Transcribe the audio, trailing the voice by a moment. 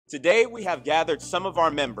Today we have gathered some of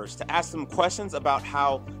our members to ask them questions about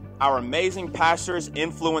how our amazing pastors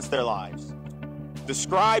influence their lives.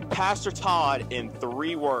 Describe Pastor Todd in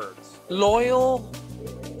 3 words. Loyal,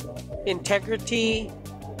 integrity,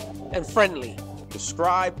 and friendly.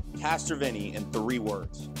 Describe Pastor Vinny in 3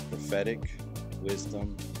 words. Prophetic,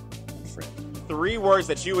 wisdom, and friend. 3 words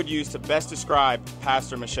that you would use to best describe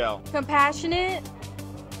Pastor Michelle. Compassionate,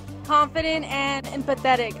 confident, and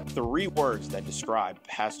empathetic. 3 words that describe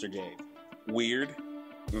Pastor Gabe. Weird,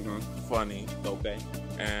 funny, Okay.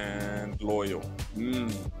 and loyal.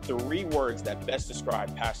 3 words that best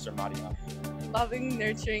describe Pastor Mariana. Loving,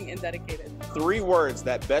 nurturing, and dedicated. 3 words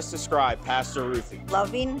that best describe Pastor Ruthie.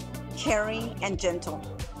 Loving, caring, and gentle.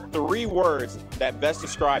 3 words that best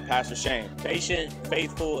describe Pastor Shane. Patient,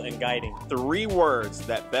 faithful, and guiding. 3 words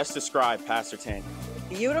that best describe Pastor Tanya.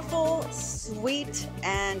 Beautiful, sweet,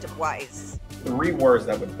 and wise. 3 words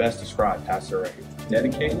that would best describe Pastor Ray.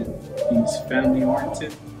 Dedicated, he's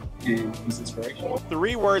family-oriented, and he's inspirational.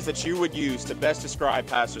 3 words that you would use to best describe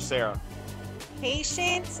Pastor Sarah.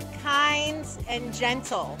 Patient, kind, and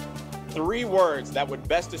gentle. 3 words that would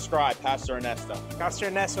best describe Pastor Ernesto. Pastor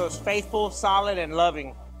Ernesto is faithful, solid, and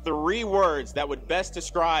loving. 3 words that would best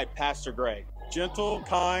describe Pastor Greg. Gentle,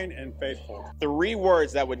 kind, and faithful. 3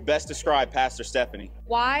 words that would best describe Pastor Stephanie.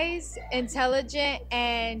 Wise, intelligent,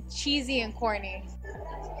 and cheesy and corny.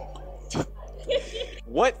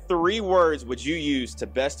 What 3 words would you use to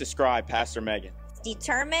best describe Pastor Megan?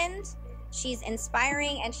 Determined, she's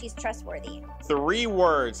inspiring, and she's trustworthy. 3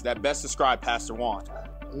 words that best describe Pastor Juan.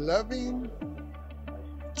 Loving,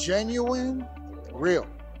 genuine, real.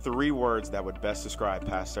 3 words that would best describe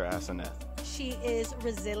Pastor Aseneth. She is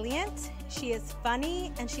resilient, she is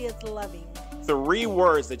funny, and she is loving. 3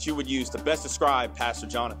 words that you would use to best describe Pastor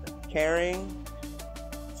Jonathan. Caring,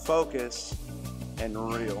 focus, and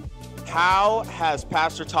real. How has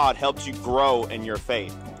Pastor Todd helped you grow in your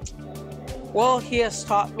faith? Well, he has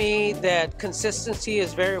taught me that consistency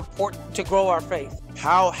is very important to grow our faith.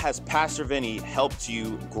 How has Pastor Vinny helped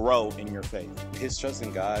you grow in your faith? His trust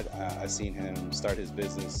in God, I've seen him start his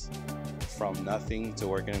business from nothing to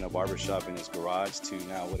working in a barbershop in his garage to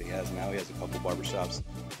now what he has now. He has a couple barbershops.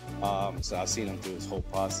 So I've seen him through his whole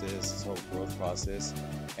process, his whole growth process,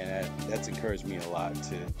 and that's encouraged me a lot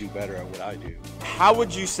to do better at what I do. How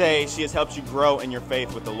would you say she has helped you grow in your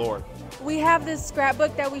faith with the Lord? We have this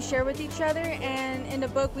scrapbook that we share with each other, and in the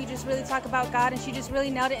book we just really talk about God, and she just really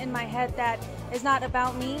nailed it in my head that it's not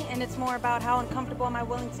about me, and it's more about how uncomfortable am I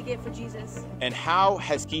willing to get for Jesus. And how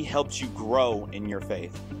has he helped you grow in your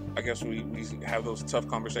faith? I guess we have those tough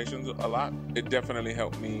conversations a lot. It definitely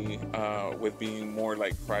helped me with being more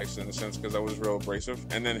like Christ in a sense, because I was real abrasive.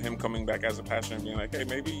 And then him coming back as a pastor and being like, hey,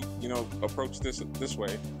 maybe, approach this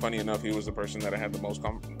way. Funny enough, he was the person that I had the most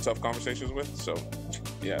tough conversations with. So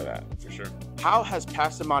yeah, that for sure. How has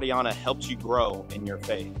Pastor Mariana helped you grow in your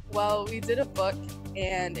faith? Well, we did a book,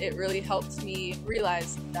 and it really helped me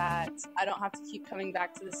realize that I don't have to keep coming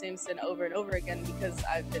back to the same sin over and over again because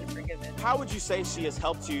I've been forgiven. How would you say she has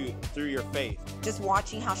helped you through your faith? Just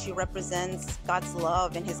watching how she represents God's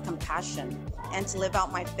love and his compassion, and to live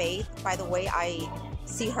out my faith by the way I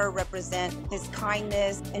see her represent his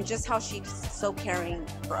kindness and just how she's so caring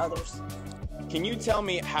for others. Can you tell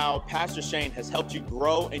me how Pastor Shane has helped you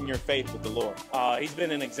grow in your faith with the Lord? He's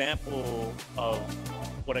been an example of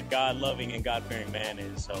what a God-loving and God-fearing man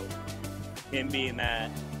is. So him being that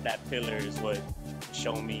pillar is what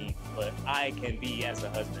showed me what I can be as a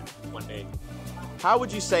husband one day. How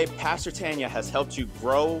would you say Pastor Tanya has helped you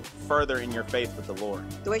grow further in your faith with the Lord?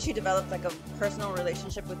 The way she developed like a personal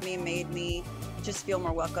relationship with me made me just feel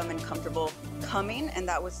more welcome and comfortable coming, and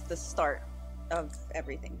that was the start of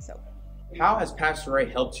everything. So how has Pastor Ray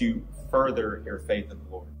helped you further your faith in the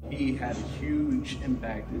Lord? He had a huge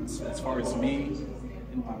impact as far as me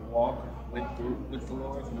in my walk with the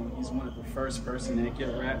Lord. He's one of the first person at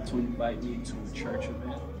Get Rap to invite me to a church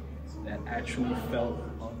event that actually felt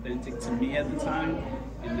authentic to me at the time,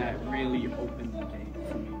 and that really opened the gate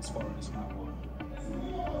for me as far as my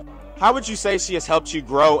walk. How would you say she has helped you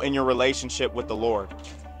grow in your relationship with the Lord?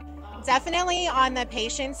 Definitely on the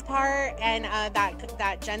patience part and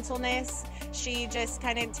that gentleness. She just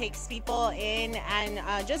kind of takes people in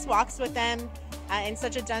and just walks with them in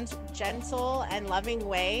such a gentle and loving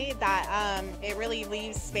way that it really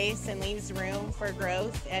leaves space and leaves room for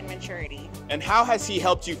growth and maturity. And how has he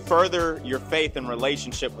helped you further your faith and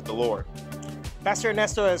relationship with the Lord? Pastor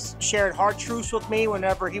Ernesto has shared hard truths with me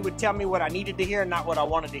whenever he would tell me what I needed to hear and not what I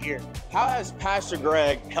wanted to hear. How has Pastor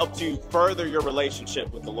Greg helped you further your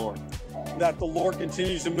relationship with the Lord? That the Lord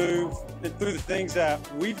continues to move through the things that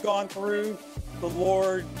we've gone through. The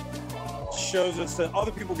Lord shows us that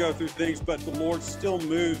other people go through things, but the Lord still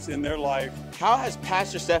moves in their life. How has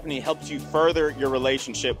Pastor Stephanie helped you further your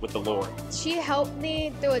relationship with the Lord? She helped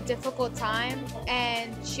me through a difficult time,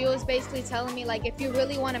 and she was basically telling me, like, if you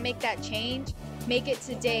really want to make that change, make it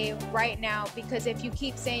today, right now, because if you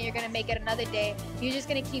keep saying you're going to make it another day, you're just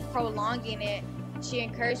going to keep prolonging it. She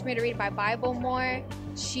encouraged me to read my Bible more.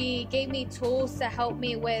 She gave me tools to help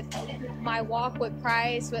me with my walk with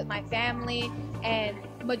Christ, with my family, and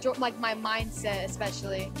like my mindset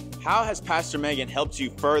especially. How has Pastor Megan helped you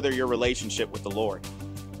further your relationship with the Lord?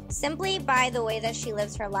 Simply by the way that she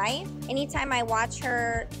lives her life. Anytime I watch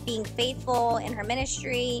her being faithful in her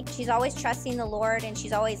ministry, she's always trusting the Lord and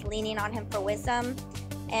she's always leaning on Him for wisdom.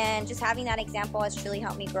 And just having that example has truly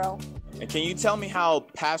helped me grow. And can you tell me how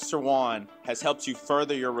Pastor Juan has helped you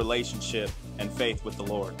further your relationship and faith with the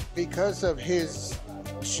Lord? Because of his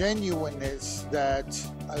genuineness that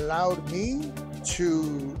allowed me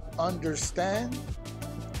to understand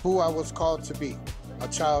who I was called to be, a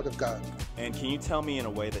child of God. And can you tell me in a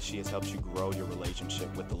way that she has helped you grow your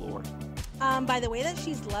relationship with the Lord? By the way that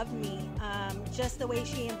she's loved me, just the way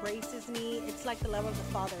she embraces me, it's like the love of the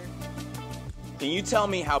Father. Can you tell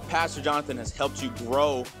me how Pastor Jonathan has helped you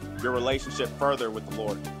grow your relationship further with the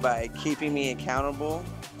Lord? By keeping me accountable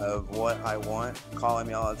of what I want, calling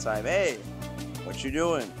me all the time, hey, what you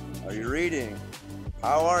doing? Are you reading?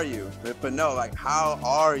 How are you? But no, like, how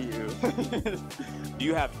are you? Do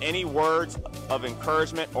you have any words of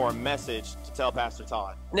encouragement or a message to tell Pastor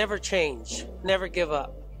Todd? Never change. Never give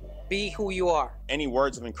up. Be who you are. Any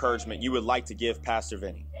words of encouragement you would like to give Pastor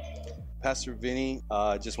Vinny? Pastor Vinny,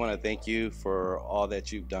 just want to thank you for all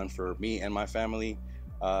that you've done for me and my family.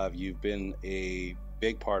 You've been a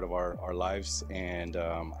big part of our lives, and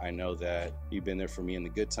I know that you've been there for me in the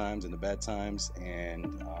good times and the bad times,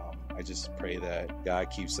 and I just pray that God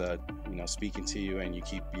keeps speaking to you and you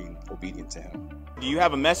keep being obedient to Him. Do you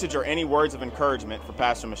have a message or any words of encouragement for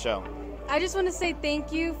Pastor Michelle? I just want to say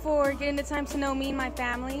thank you for getting the time to know me and my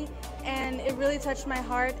family, and it really touched my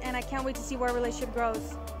heart, and I can't wait to see where our relationship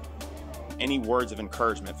grows. Any words of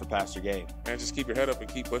encouragement for Pastor Gabe? And just keep your head up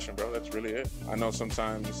and keep pushing, bro. That's really it. I know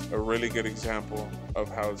sometimes a really good example of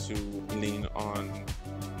how to lean on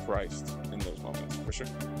Christ in those moments, for sure.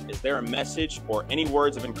 Is there a message or any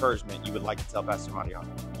words of encouragement you would like to tell Pastor Mariano?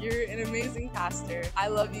 You're an amazing pastor. I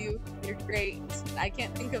love you. You're great. I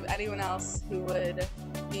can't think of anyone else who would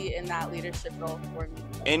be in that leadership role for me.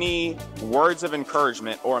 Any words of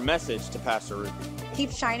encouragement or a message to Pastor Ruby?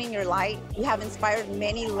 Keep shining your light. You have inspired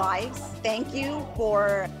many lives. Thank you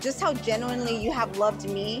for just how genuinely you have loved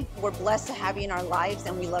me. We're blessed to have you in our lives,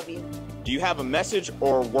 and we love you. Do you have a message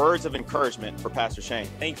or words of encouragement for Pastor Shane?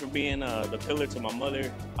 Thank you for being the pillar to my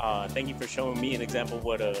mother. Thank you for showing me an example of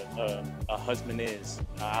what a husband is.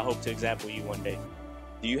 I hope to example you one day.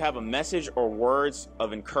 Do you have a message or words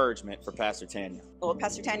of encouragement for Pastor Tanya? Well,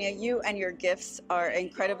 Pastor Tanya, you and your gifts are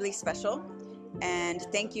incredibly special. And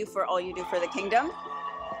thank you for all you do for the kingdom.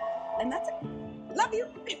 And that's it. Love you.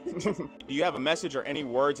 Do you have a message or any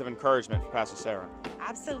words of encouragement for Pastor Sarah?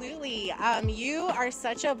 Absolutely. You are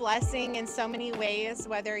such a blessing in so many ways,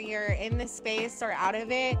 whether you're in this space or out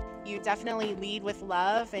of it. You definitely lead with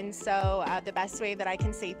love. And so the best way that I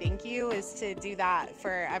can say thank you is to do that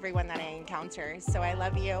for everyone that I encounter. So I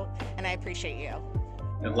love you and I appreciate you.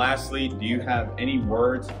 And lastly, do you have any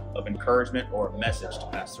words of encouragement or a message to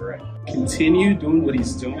Pastor Ray? Continue doing what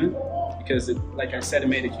he's doing, because like I said, it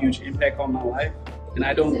made a huge impact on my life. And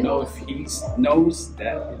I don't know if he knows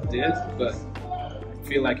that it did, but I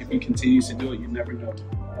feel like if he continues to do it, you never know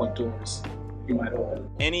what doors he might open.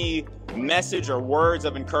 Any message or words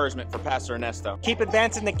of encouragement for Pastor Ernesto? Keep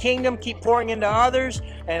advancing the kingdom, keep pouring into others,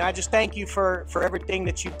 and I just thank you for everything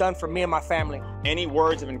that you've done for me and my family. Any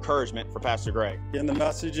words of encouragement for Pastor Greg? And the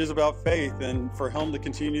message is about faith, and for him to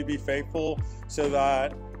continue to be faithful so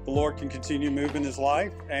that the Lord can continue moving his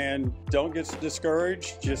life, and don't get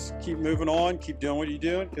discouraged. Just keep moving on, keep doing what you're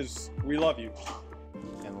doing, because we love you.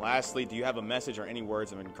 And lastly, do you have a message or any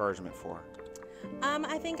words of encouragement for her?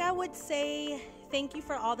 I think I would say thank you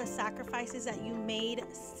for all the sacrifices that you made,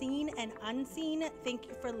 seen and unseen. Thank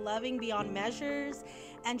you for loving beyond measures,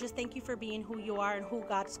 and just thank you for being who you are and who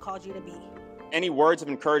God's called you to be. Any words of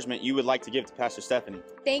encouragement you would like to give to Pastor Stephanie?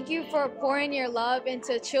 Thank you for pouring your love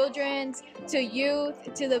into children, to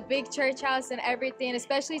youth, to the big church house and everything,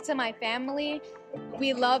 especially to my family.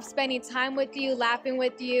 We love spending time with you, laughing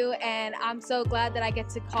with you, and I'm so glad that I get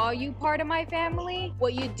to call you part of my family.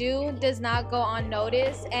 What you do does not go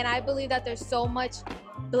unnoticed, and I believe that there's so much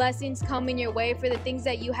blessings coming your way for the things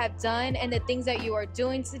that you have done and the things that you are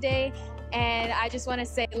doing today, and I just want to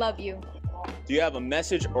say love you. do you have a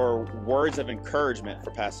message or words of encouragement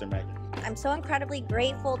for Pastor Megan? I'm so incredibly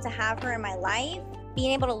grateful to have her in my life,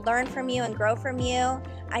 being able to learn from you and grow from you.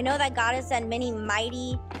 I know that God has done many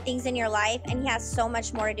mighty things in your life, and He has so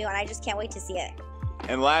much more to do, and I just can't wait to see it.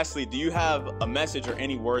 And lastly, do you have a message or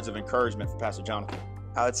any words of encouragement for Pastor Jonathan?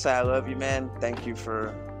 I would say I love you, man. Thank you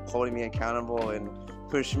for holding me accountable and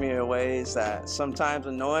pushing me in ways that sometimes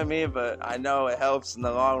annoy me, but I know it helps in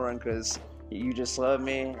the long run because you just love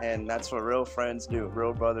me, and that's what real friends do,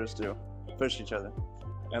 real brothers do, push each other.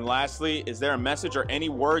 And lastly, is there a message or any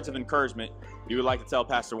words of encouragement you would like to tell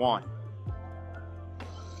Pastor Juan?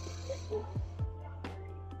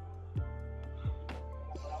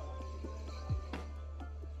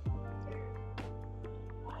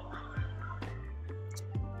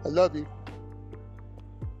 I love you.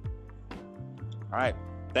 All right.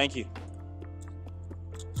 Thank you.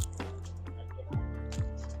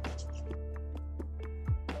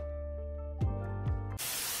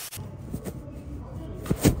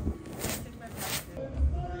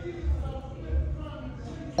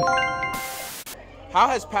 How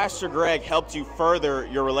has Pastor Greg helped you further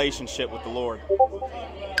your relationship with the Lord?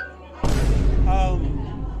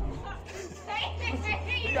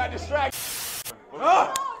 You got distracted.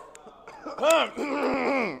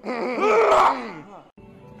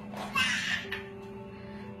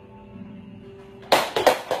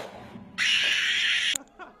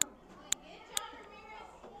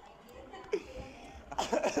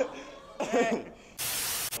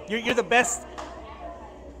 You're the best.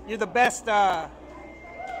 You're the best. Man,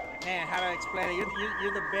 how do I explain it?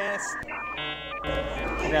 You're the best.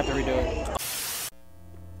 I'm gonna have to redo it.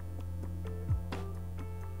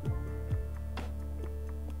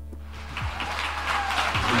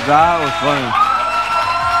 That was funny.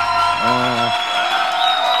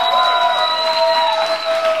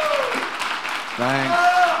 Thanks.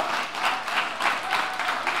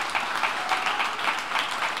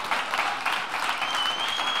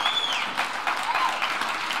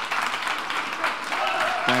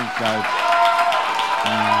 Thanks, guys.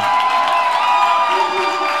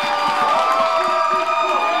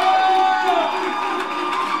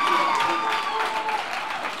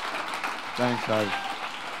 Thanks, guys.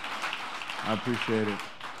 I appreciate it.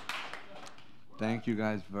 Thank you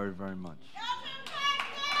guys very, very much.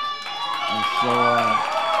 And so,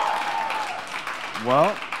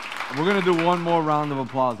 well, we're going to do one more round of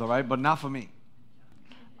applause, all right? But not for me.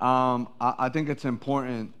 I think it's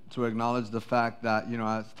important to acknowledge the fact that, you know,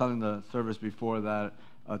 I was telling the service before that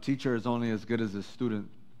a teacher is only as good as his student.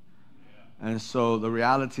 And so the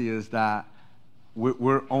reality is that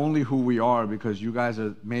we're only who we are because you guys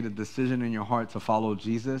have made a decision in your heart to follow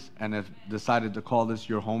Jesus and have decided to call this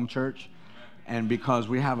your home church. And because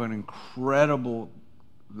we have an incredible,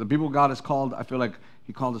 the people God has called, I feel like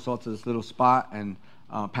He called us all to this little spot, and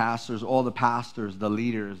pastors, all the pastors, the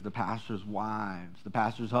leaders, the pastors' wives, the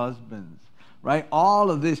pastors' husbands, right?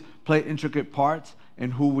 All of this play intricate parts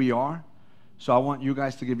in who we are. So I want you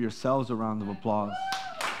guys to give yourselves a round of applause.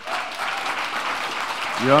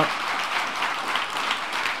 Yep.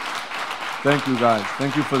 Thank you, guys.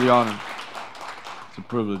 Thank you for the honor. It's a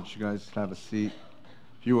privilege. You guys have a seat.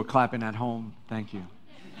 If you were clapping at home, thank you.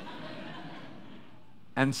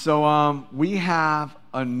 And so we have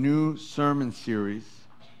a new sermon series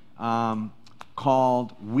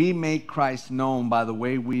called We Make Christ Known by the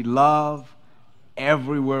Way We Love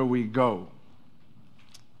Everywhere We Go.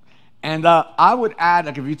 And I would add,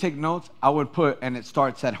 like if you take notes, I would put, and it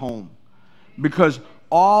starts at home. Because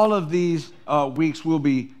all of these weeks we'll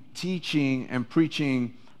be teaching and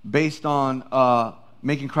preaching based on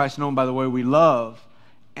making Christ known by the way we love.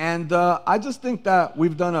 And I just think that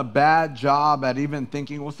we've done a bad job at even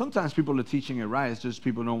thinking, well, sometimes people are teaching it right. It's just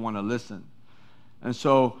people don't want to listen. And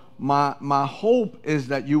so my hope is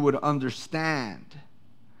that you would understand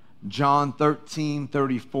John 13,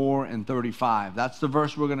 34, and 35. That's the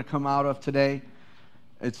verse we're going to come out of today.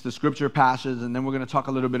 It's the scripture passage, and then we're going to talk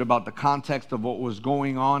a little bit about the context of what was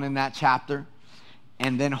going on in that chapter.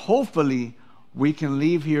 And then hopefully we can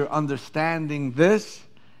leave here understanding this,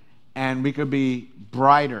 and we could be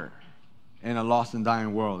brighter in a lost and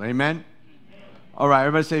dying world. Amen? All right,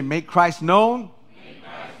 everybody say, make Christ known,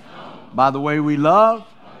 by the way we love,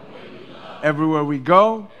 everywhere we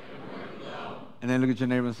go. And then look at your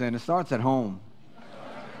neighbor and say, it starts at home.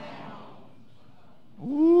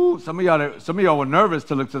 Ooh, some of y'all were nervous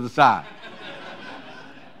to look to the side.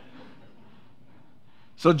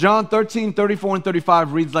 So John 13, 34 and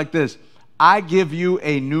 35 reads like this. I give you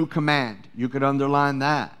a new command. You could underline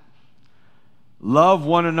that. Love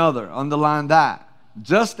one another. Underline that.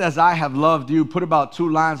 Just as I have loved you. Put about 2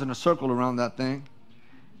 lines in a circle around that thing.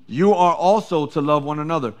 you are also to love one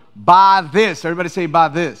another. By this, everybody say by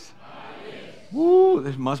this. Woo,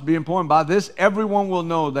 this must be important. By this, everyone will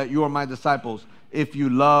know that you are my disciples if you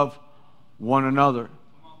love one another.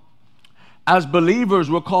 As believers,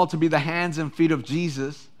 we're called to be the hands and feet of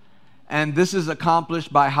Jesus, and this is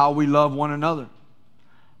accomplished by how we love one another.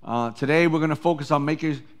 Today, we're going to focus on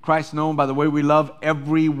making Christ known by the way we love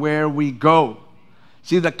everywhere we go.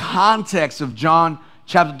 See, the context of John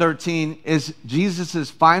chapter 13 is Jesus'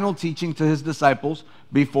 final teaching to his disciples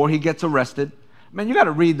before he gets arrested. Man, you got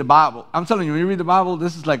to read the Bible. I'm telling you, when you read the Bible,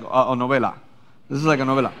 this is like a novela. This is like a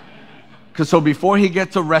novela. So before he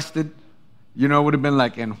gets arrested, you know, it would have been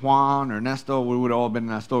like in Juan or Ernesto, we would have all been in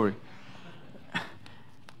that story.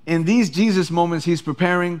 In these Jesus moments, he's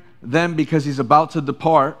preparing them because he's about to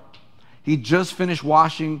depart. He just finished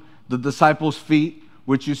washing the disciples' feet,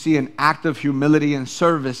 which you see an act of humility and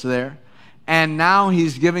service there. And now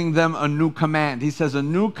he's giving them a new command. He says, a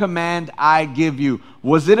new command I give you.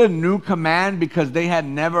 Was it a new command because they had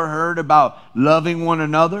never heard about loving one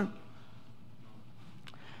another?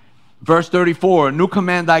 Verse 34, a new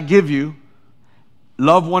command I give you.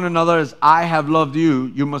 Love one another as I have loved you.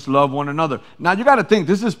 You must love one another. Now you got to think,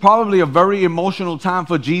 this is probably a very emotional time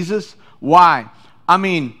for Jesus. Why? I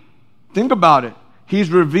mean, think about it. He's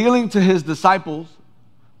revealing to his disciples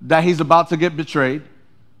that he's about to get betrayed.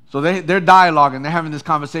 So they're dialoguing, they're having this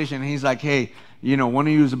conversation, and he's like, hey, you know, one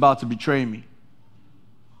of you is about to betray me.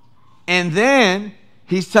 And then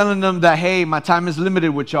he's telling them that, hey, my time is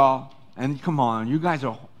limited with y'all. And come on, you guys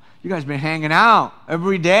been hanging out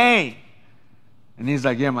every day. And he's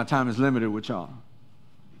like, yeah, my time is limited with y'all.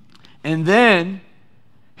 And then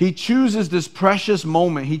he chooses this precious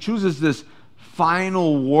moment. He chooses this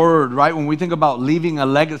final word, right? When we think about leaving a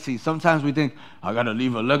legacy, sometimes we think, I got to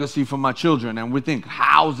leave a legacy for my children. And we think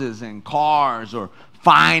houses and cars or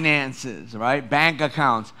finances, right? Bank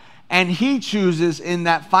accounts. And he chooses in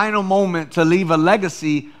that final moment to leave a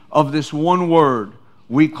legacy of this one word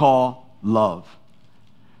we call love.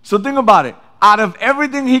 So think about it. Out of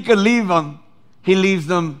everything he could leave them, he leaves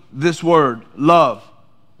them this word, love.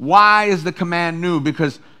 Why is the command new?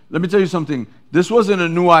 Because let me tell you something. This wasn't a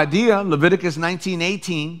new idea. Leviticus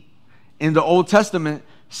 19:18 in the Old Testament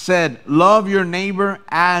said, love your neighbor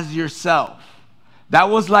as yourself. That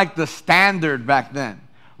was like the standard back then,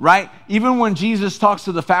 right? Even when Jesus talks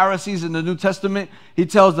to the Pharisees in the New Testament, he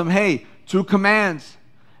tells them, hey, 2 commands.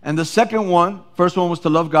 And the second one, first one was to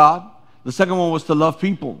love God. The second one was to love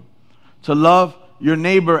people, to love your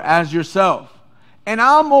neighbor as yourself. And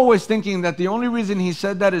I'm always thinking that the only reason he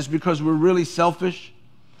said that is because we're really selfish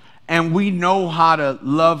and we know how to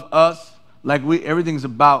love us, like everything's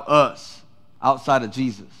about us outside of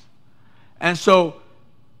Jesus. And so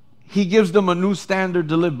he gives them a new standard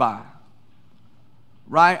to live by,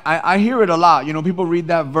 right? I hear it a lot. You know, people read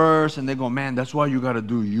that verse and they go, man, that's why you got to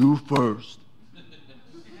do you first.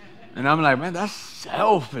 And I'm like, man, that's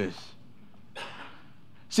selfish.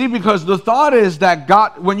 See, because the thought is that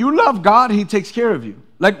God, when you love God, he takes care of you.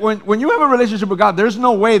 Like when you have a relationship with God, there's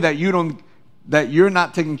no way that you're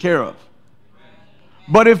not taken care of.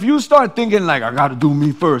 But if you start thinking like, I got to do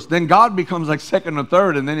me first, then God becomes like second or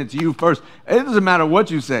third, and then it's you first. It doesn't matter what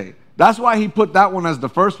you say. That's why he put that one as the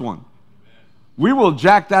first one. We will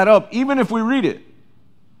jack that up, even if we read it.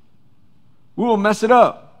 We will mess it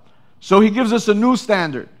up. So he gives us a new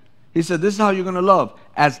standard. He said, this is how you're going to love,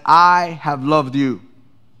 as I have loved you.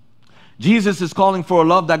 Jesus is calling for a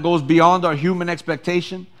love that goes beyond our human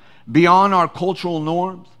expectation, beyond our cultural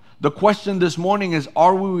norms. The question this morning is,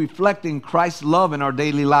 are we reflecting Christ's love in our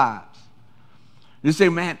daily lives? You say,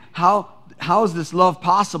 man, how is this love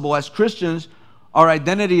possible? As Christians, our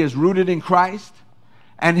identity is rooted in Christ,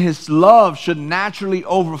 and his love should naturally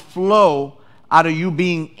overflow out of you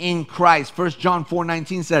being in Christ. 1 John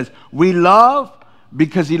 4:19 says, we love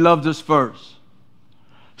because he loved us first.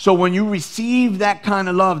 So when you receive that kind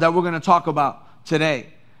of love that we're going to talk about today,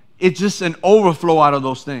 it's just an overflow out of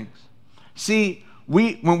those things. See,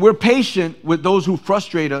 when we're patient with those who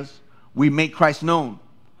frustrate us, we make Christ known.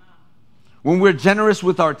 When we're generous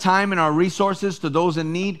with our time and our resources to those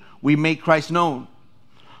in need, we make Christ known.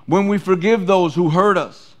 When we forgive those who hurt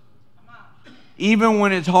us, even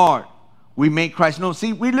when it's hard, we make Christ known.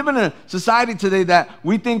 See, we live in a society today that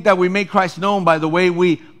we think that we make Christ known by the way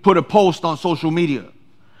we put a post on social media.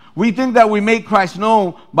 We think that we make Christ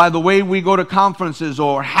known by the way we go to conferences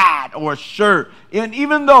or hat or shirt. And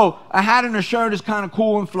even though a hat and a shirt is kind of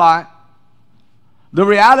cool and fly, the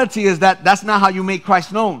reality is that that's not how you make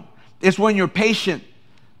Christ known. It's when you're patient,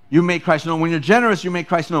 you make Christ known. When you're generous, you make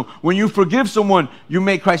Christ known. When you forgive someone, you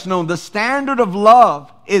make Christ known. The standard of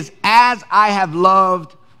love is as I have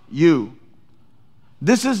loved you.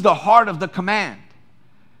 This is the heart of the command.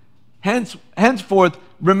 Henceforth,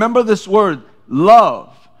 remember this word,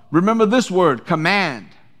 love. Remember this word, command.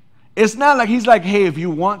 It's not like he's like, hey, if you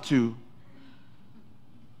want to.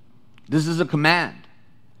 This is a command.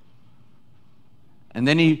 And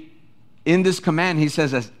then in this command, he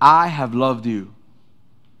says, as I have loved you.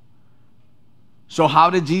 So how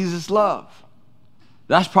did Jesus love?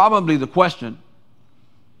 That's probably the question.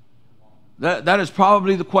 That is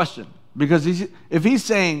probably the question. Because if he's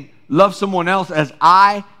saying, love someone else as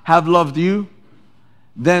I have loved you,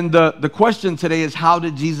 then the question today is, how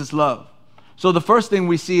did Jesus love? So the first thing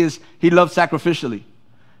we see is he loved sacrificially.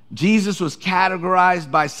 Jesus was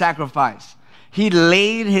categorized by sacrifice. He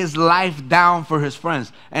laid his life down for his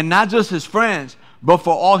friends. And not just his friends, but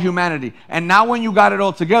for all humanity. And now when you got it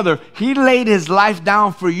all together, he laid his life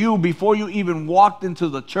down for you before you even walked into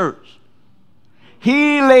the church.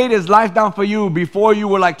 He laid his life down for you before you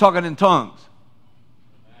were like talking in tongues.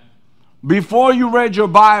 Before you read your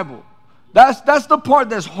Bible. That's the part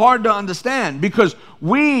that's hard to understand, because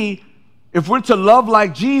if we're to love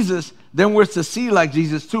like Jesus, then we're to see like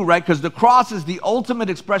Jesus too, right? Because the cross is the ultimate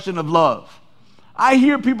expression of love. I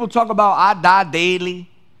hear people talk about, I die daily.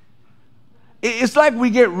 It's like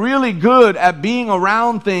we get really good at being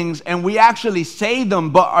around things and we actually say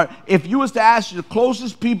them, but if you was to ask the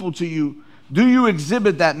closest people to you, do you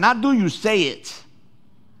exhibit that? Not do you say it.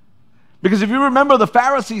 Because if you remember, the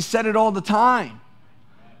Pharisees said it all the time.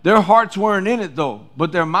 Their hearts weren't in it though,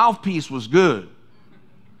 but their mouthpiece was good.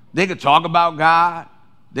 They could talk about God.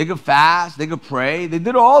 They could fast. They could pray. They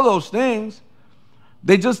did all those things.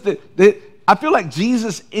 I feel like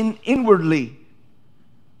Jesus inwardly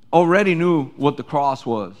already knew what the cross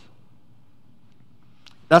was.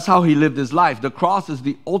 That's how he lived his life. The cross is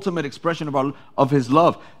the ultimate expression of his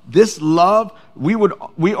love. This love,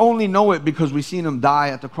 we only know it because we seen him die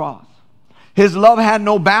at the cross. His love had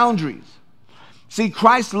no boundaries. See,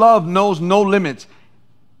 Christ's love knows no limits.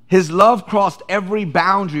 His love crossed every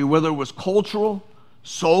boundary, whether it was cultural,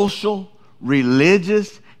 social,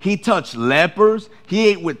 religious. He touched lepers. He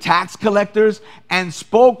ate with tax collectors and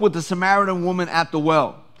spoke with the Samaritan woman at the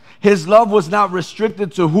well. His love was not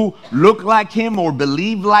restricted to who looked like him or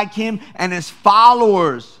believed like him and his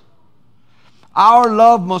followers. Our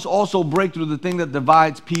love must also break through the thing that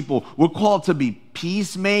divides people. We're called to be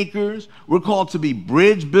peacemakers. We're called to be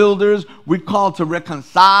bridge builders. We're called to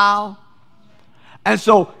reconcile. And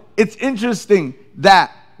so it's interesting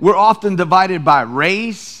that we're often divided by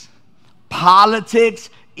race, politics,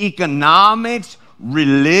 economics,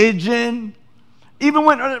 religion. Even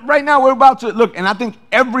when right now we're about to look, and I think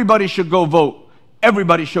everybody should go vote.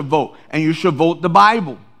 Everybody should vote. And you should vote the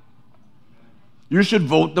Bible. You should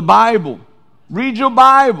vote the Bible. Read your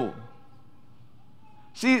Bible.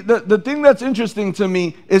 See, the thing that's interesting to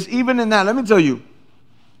me is even in that, let me tell you,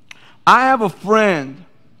 I have a friend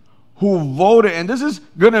who voted, and this is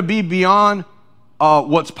going to be beyond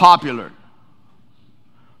what's popular,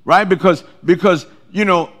 right? Because you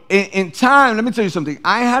know, in time, let me tell you something.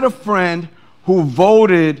 I had a friend who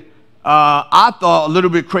voted, I thought, a little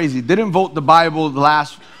bit crazy. Didn't vote the Bible the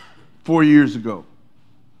last 4 years ago.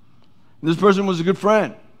 This person was a good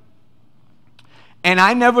friend. And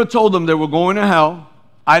I never told them they were going to hell.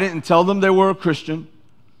 I didn't tell them they were a Christian.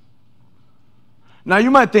 Now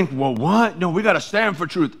you might think, well, what? No, we got to stand for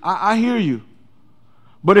truth. I hear you.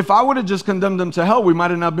 But if I would have just condemned them to hell, we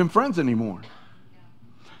might have not been friends anymore.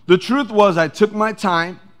 The truth was, I took my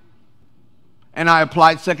time and I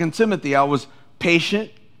applied 2 Timothy. I was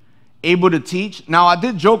patient, able to teach. Now I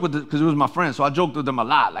did joke with it because it was my friend, so I joked with them a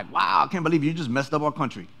lot. Like, wow, I can't believe you just messed up our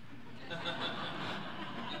country.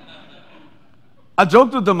 I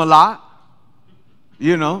joked with them a lot,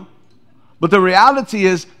 you know. But the reality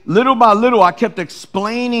is, little by little, I kept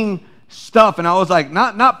explaining stuff. And I was like,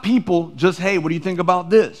 not people, just, hey, what do you think about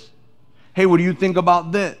this? Hey, what do you think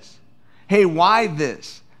about this? Hey, why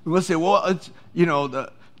this? We'll say, well, it's, you know,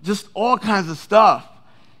 just all kinds of stuff.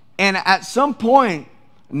 And at some point,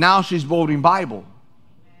 now she's voting Bible.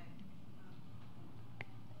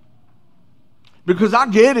 Because I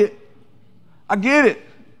get it. I get it.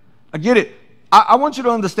 I get it. I want you to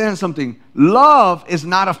understand something. Love is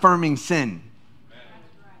not affirming sin.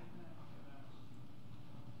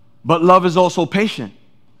 But love is also patient.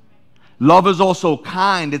 Love is also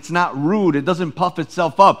kind. It's not rude. It doesn't puff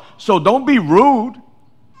itself up. So don't be rude,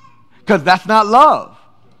 because that's not love.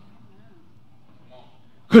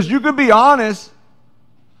 Because you could be honest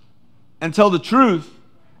and tell the truth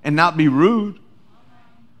and not be rude.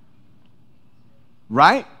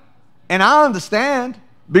 Right? And I understand,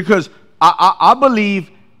 because I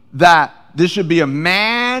believe that this should be a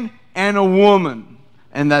man and a woman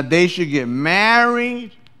and that they should get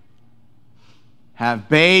married, have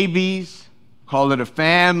babies, call it a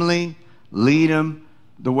family, lead them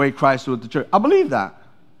the way Christ would the church. I believe that.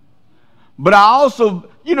 But I also,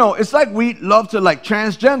 you know, it's like we love to like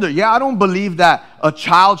transgender. Yeah, I don't believe that a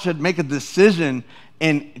child should make a decision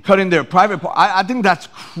in cutting their private part. I think that's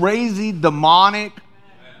crazy, demonic.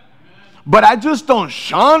 But I just don't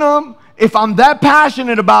shun them. If I'm that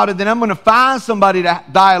passionate about it, then I'm going to find somebody to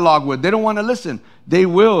dialogue with. They don't want to listen. They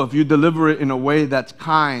will if you deliver it in a way that's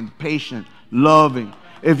kind, patient, loving.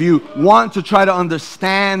 If you want to try to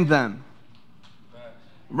understand them.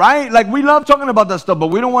 Right? Like, we love talking about that stuff, but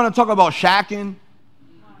we don't want to talk about shacking.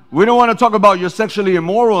 We don't want to talk about you're sexually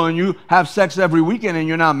immoral and you have sex every weekend and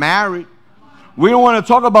you're not married. We don't want to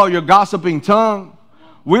talk about your gossiping tongue.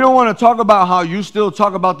 We don't want to talk about how you still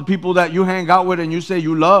talk about the people that you hang out with and you say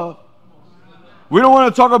you love. We don't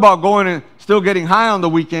want to talk about going and still getting high on the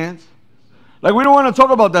weekends. Like, we don't want to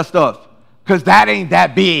talk about that stuff because that ain't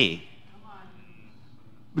that big.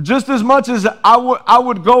 But just as much as I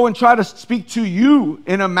would go and try to speak to you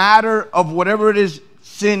in a matter of whatever it is,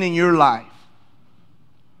 sin in your life.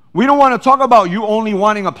 We don't want to talk about you only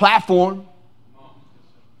wanting a platform.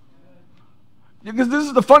 Because this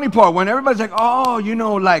is the funny part. When everybody's like, oh, you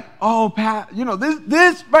know, like, oh, Pat, you know,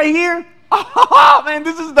 this right here. Oh, man,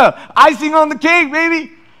 this is the icing on the cake,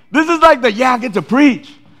 baby. This is like the, yeah, I get to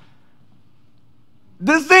preach.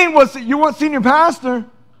 This thing was, you want senior pastor.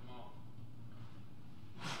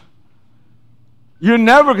 You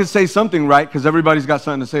never can say something right because everybody's got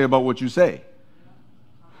something to say about what you say.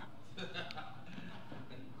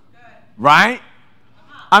 Right?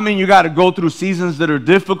 I mean, you got to go through seasons that are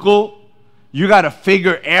difficult. You got to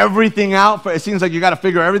figure everything out. It seems like you got to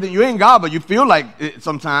figure everything. You ain't God, but you feel like it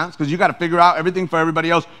sometimes because you got to figure out everything for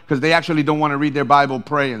everybody else because they actually don't want to read their Bible,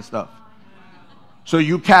 pray, and stuff. So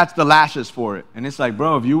you catch the lashes for it. And it's like,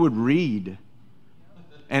 bro, if you would read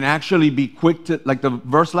and actually be quick to, like the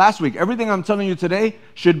verse last week, everything I'm telling you today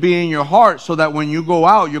should be in your heart so that when you go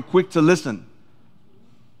out, you're quick to listen.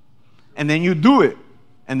 And then you do it.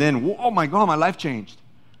 And then, oh my God, my life changed.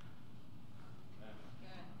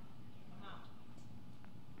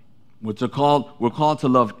 We're called to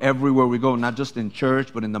love everywhere we go, not just in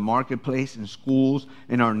church, but in the marketplace, in schools,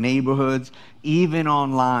 in our neighborhoods, even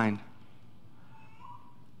online.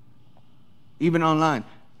 Even online.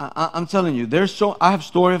 I'm telling you, I have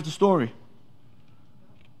story after story.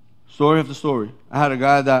 Story after story. I had a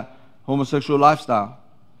guy that homosexual lifestyle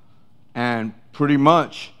and pretty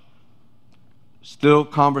much still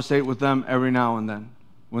conversate with them every now and then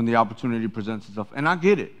when the opportunity presents itself. And I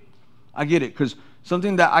get it. I get it because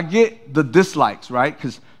something that I get the dislikes, right?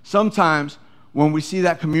 Because sometimes when we see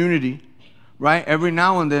that community, right, every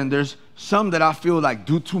now and then there's some that I feel like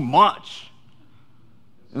do too much.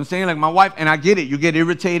 You know what I'm saying? Like my wife, and I get it. You get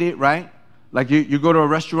irritated, right? Like you go to a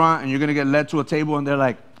restaurant and you're going to get led to a table and they're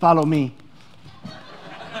like, follow me.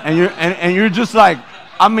 And you're just like,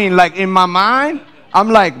 I mean, like in my mind, I'm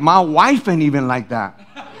like, my wife ain't even like that.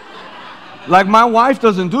 Like my wife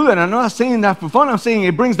doesn't do that. I'm not saying that for fun. I'm saying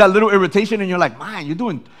it brings that little irritation and you're like, man, you're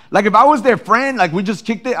doing, like if I was their friend, like we just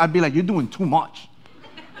kicked it, I'd be like, you're doing too much.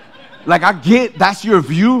 Like I get that's your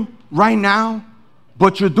view right now,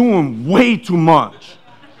 but you're doing way too much.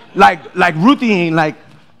 Like Ruthie ain't like,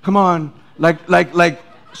 come on, like,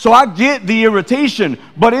 so I get the irritation,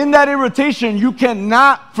 but in that irritation, you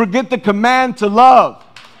cannot forget the command to love.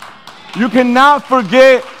 You cannot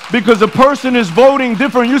forget because a person is voting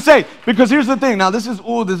different. You say, because here's the thing. Now this is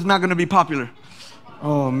not going to be popular.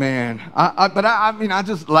 Oh man. But I mean, I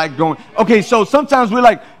just like going. Okay, so sometimes we're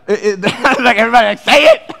like, like everybody like, say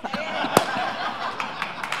it.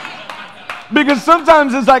 Because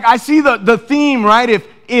sometimes it's like, I see the theme, right?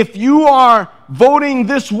 If you are voting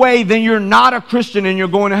this way, then you're not a Christian and you're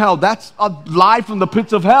going to hell. That's a lie from the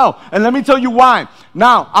pits of hell. And let me tell you why.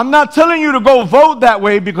 Now, I'm not telling you to go vote that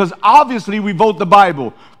way because obviously we vote the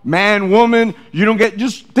Bible. Man, woman, you don't get,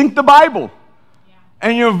 just think the Bible.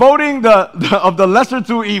 And you're voting of the lesser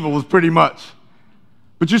two evils pretty much.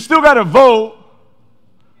 But you still got to vote.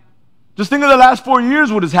 Just think of the last 4 years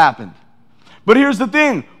what has happened. But here's the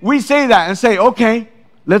thing. We say that and say, okay,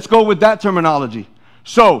 let's go with that terminology.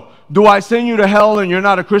 So, do I send you to hell and you're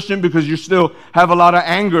not a Christian because you still have a lot of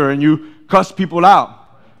anger and you cuss people out?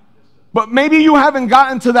 But maybe you haven't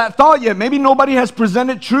gotten to that thought yet. Maybe nobody has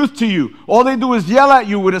presented truth to you. All they do is yell at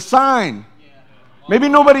you with a sign. Maybe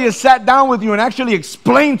nobody has sat down with you and actually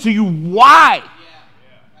explained to you why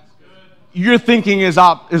your thinking is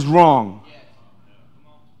wrong.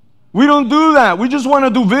 We don't do that. We just want to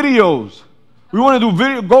do videos. We want to do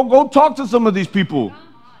video. Go talk to some of these people.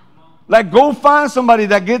 Like, go find somebody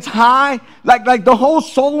that gets high. Like the whole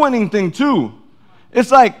soul winning thing too.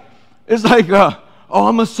 It's like, oh,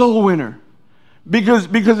 I'm a soul winner. Because,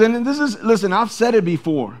 and this is, listen, I've said it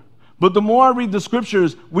before. But the more I read the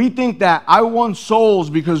scriptures, we think that I won souls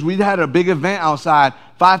because we had a big event outside.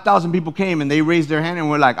 5,000 people came and they raised their hand and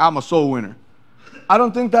we're like, I'm a soul winner. I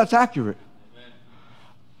don't think that's accurate.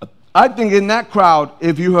 I think in that crowd,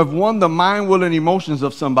 if you have won the mind, will, and emotions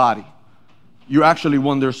of somebody, you actually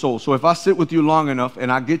won their soul. So if I sit with you long enough and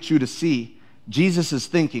I get you to see Jesus is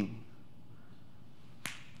thinking,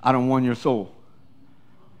 I don't won your soul.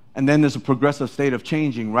 And then there's a progressive state of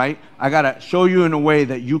changing, right? I got to show you in a way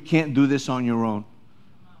that you can't do this on your own.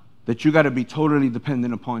 That you got to be totally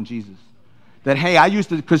dependent upon Jesus. That, hey, I used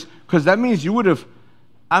to, because that means you would have,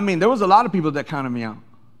 there was a lot of people that counted me out.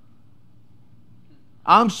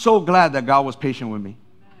 I'm so glad that God was patient with me.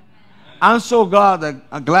 I'm so glad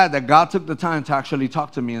that God took the time to actually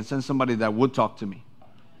talk to me and send somebody that would talk to me.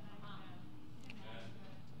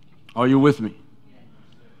 Are you with me?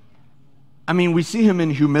 We see him in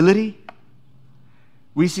humility.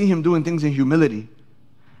 We see him doing things in humility.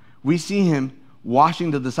 We see him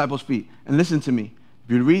washing the disciples' feet. And listen to me.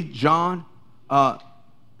 If you read John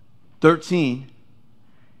 13,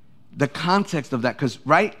 the context of that, because,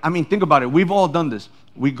 right? Think about it. We've all done this.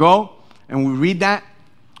 We go and we read that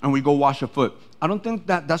and we go wash a foot. I don't think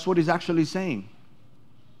that's what he's actually saying.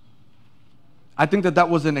 I think that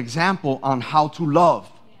was an example on how to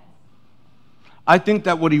love. I think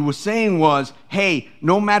that what he was saying was, hey,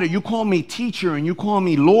 no matter, you call me teacher and you call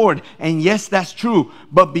me Lord, and yes, that's true,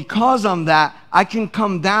 but because I'm that, I can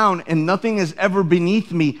come down and nothing is ever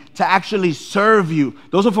beneath me to actually serve you.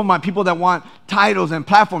 Those are for my people that want titles and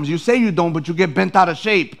platforms. You say you don't, but you get bent out of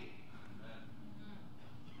shape.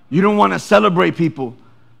 You don't want to celebrate people.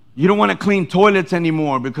 You don't want to clean toilets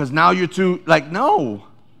anymore because now you're too, no.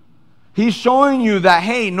 He's showing you that,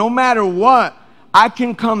 hey, no matter what, I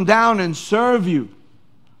can come down and serve you.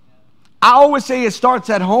 I always say it starts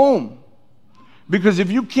at home. Because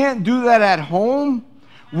if you can't do that at home,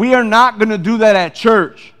 we are not going to do that at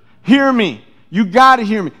church. Hear me. You got to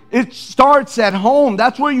hear me. It starts at home.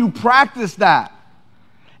 That's where you practice that.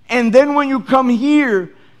 And then when you come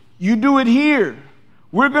here, you do it here.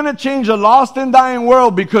 We're going to change a lost and dying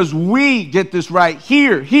world because we get this right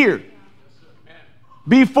here.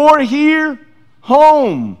 Before here,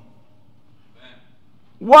 home.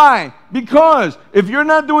 Why? Because if you're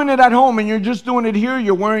not doing it at home and you're just doing it here,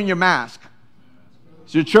 you're wearing your mask.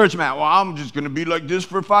 It's your church mat. Well, I'm just going to be like this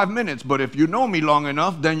for 5 minutes. But if you know me long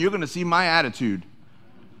enough, then you're going to see my attitude.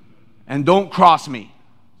 And don't cross me.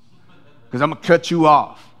 Because I'm going to cut you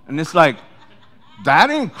off. And it's like,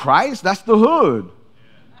 that ain't Christ. That's the hood.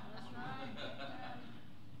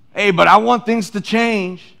 Hey, but I want things to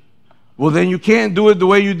change. Well, then you can't do it the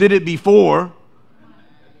way you did it before.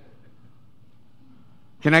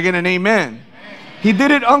 Can I get an amen? He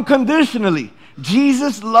did it unconditionally.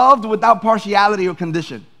 Jesus loved without partiality or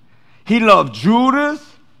condition. He loved Judas,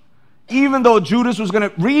 even though Judas was going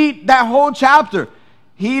to read that whole chapter.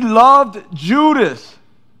 He loved Judas.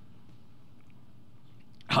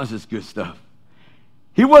 How's this good stuff?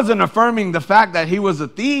 He wasn't affirming the fact that he was a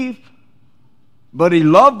thief, but he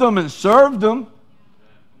loved them and served them.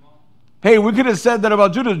 Hey, we could have said that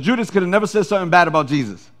about Judas. Judas could have never said something bad about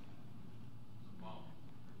Jesus.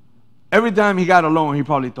 Every time he got alone, he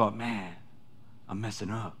probably thought, man, I'm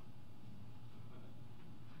messing up.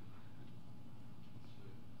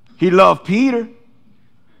 He loved Peter,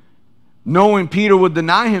 knowing Peter would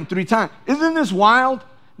deny him 3 times. Isn't this wild?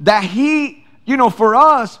 That he, for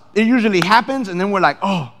us, it usually happens and then we're like,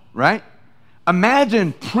 oh, right?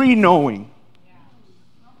 Imagine pre-knowing.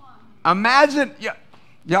 Imagine,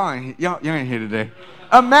 y'all ain't here today.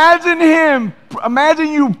 Imagine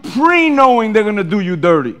you pre-knowing they're going to do you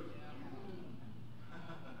dirty.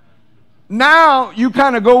 Now you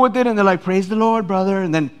kind of go with it and they're like, praise the Lord, brother.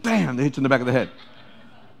 And then, bam, they hit you in the back of the head.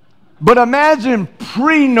 But imagine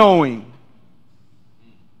pre-knowing.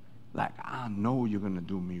 Like, I know you're going to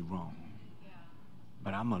do me wrong.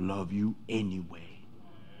 But I'm going to love you anyway.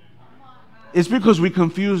 It's because we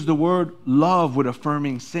confuse the word love with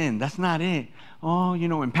affirming sin. That's not it. Oh,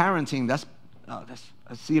 in parenting,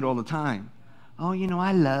 I see it all the time. Oh,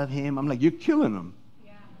 I love him. I'm like, you're killing him.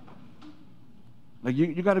 Like,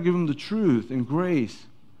 you got to give him the truth and grace.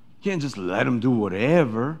 You can't just let him do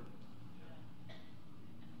whatever.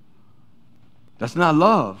 That's not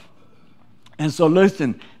love. And so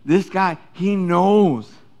listen, this guy, he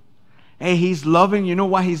knows. Hey, he's loving. You know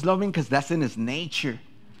why he's loving? Because that's in his nature,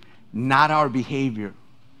 not our behavior.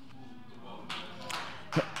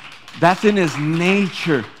 That's in his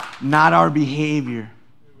nature, not our behavior.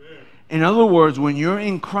 In other words, when you're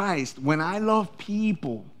in Christ, when I love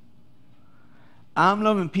people, I'm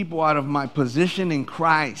loving people out of my position in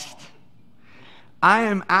Christ. I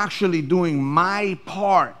am actually doing my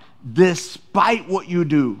part despite what you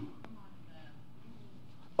do.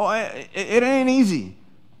 Oh, it ain't easy.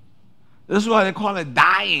 This is why they call it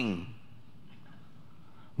dying.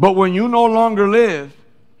 But when you no longer live,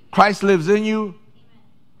 Christ lives in you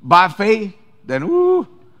by faith, then woo.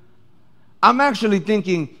 I'm actually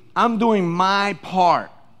thinking I'm doing my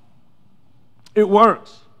part. It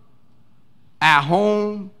works. At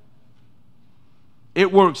home,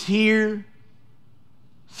 it works here.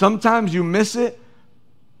 Sometimes you miss it,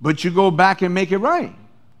 but you go back and make it right.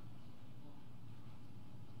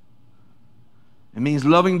 It means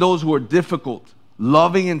loving those who are difficult,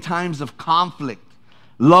 loving in times of conflict,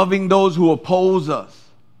 loving those who oppose us.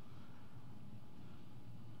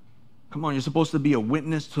 Come on, you're supposed to be a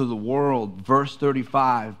witness to the world. Verse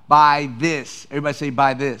 35, by this. Everybody say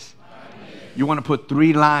by this. You want to put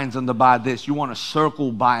 3 lines under by this. You want to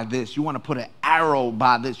circle by this. You want to put an arrow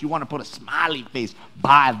by this. You want to put a smiley face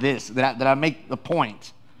by this. Did I make the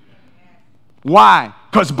point? Why?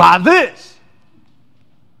 Because by this.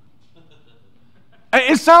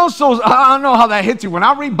 It sounds so, I don't know how that hits you. When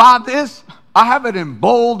I read by this, I have it in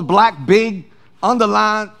bold, black, big,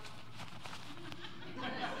 underlined.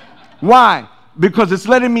 Why? Because it's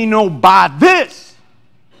letting me know by this.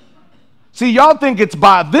 See, y'all think it's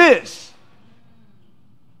by this.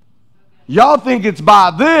 Y'all think it's by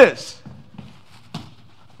this.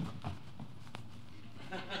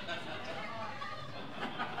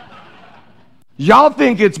 Y'all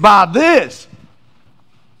think it's by this.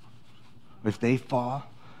 If they fall,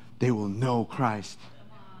 they will know Christ.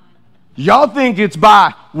 Y'all think it's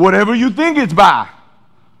by whatever you think it's by.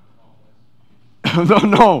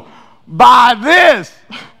 No. By this.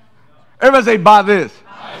 Everybody say by this.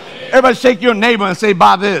 Everybody shake your neighbor and say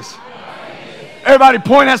by this. Everybody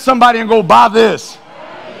point at somebody and go by this.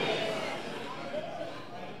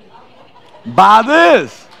 By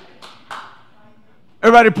this.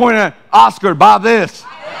 Everybody point at Oscar, by this.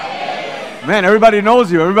 Man, everybody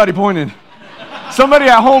knows you. Everybody pointed. Somebody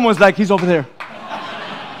at home was like, he's over there.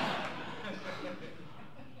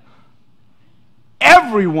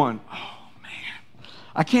 Everyone.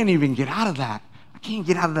 I can't even get out of that. I can't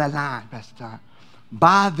get out of that line, Pastor Todd.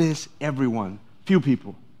 By this, everyone. Few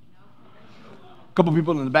people. A couple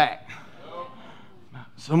people in the back.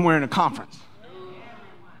 Somewhere in a conference.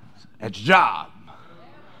 At your job.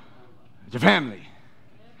 At your family.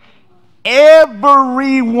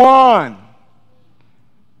 Everyone.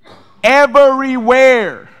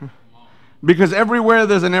 Everywhere. Because everywhere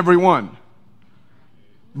there's an everyone.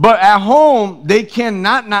 But at home, they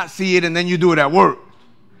cannot not see it and then you do it at work.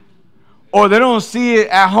 Or they don't see it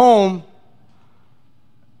at home.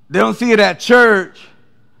 They don't see it at church.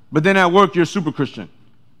 But then at work, you're a super Christian.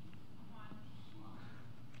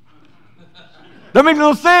 That makes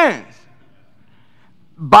no sense.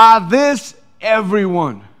 By this,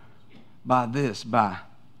 everyone. By this,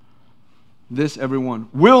 everyone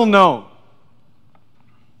will know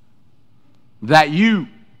that you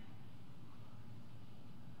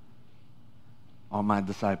are my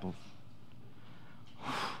disciples.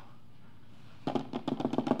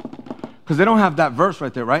 Because they don't have that verse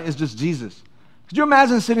right there, right? It's just Jesus. Could you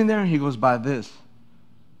imagine sitting there and he goes, by this,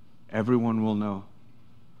 everyone will know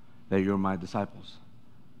that you're my disciples.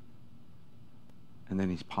 And then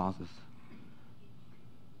he pauses.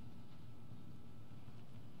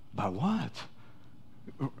 By what?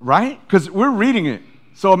 Right? Because we're reading it.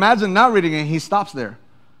 So imagine not reading it. He stops there.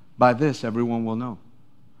 By this, everyone will know.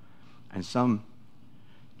 And some,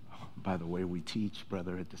 by the way we teach,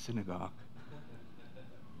 brother, at the synagogue.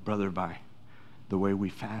 Brother, by the way we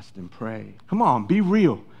fast and pray. Come on, be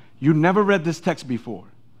real. You never read this text before.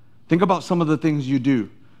 Think about some of the things you do.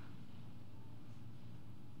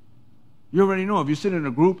 You already know. If you sit in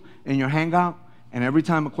a group and you hang out, and every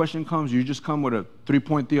time a question comes, you just come with a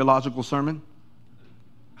 3-point theological sermon,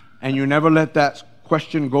 and you never let that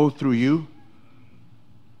question go through you,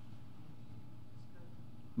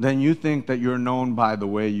 then you think that you're known by the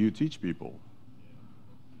way you teach people.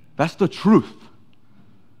 That's the truth.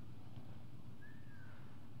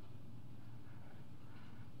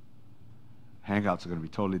 Hangouts are going to be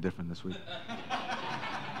totally different this week.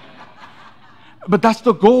 But that's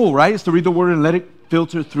the goal, right? Is to read the word and let it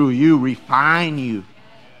filter through you, refine you.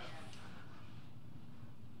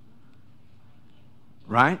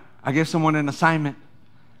 Right? I gave someone an assignment.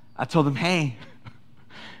 I told them, hey,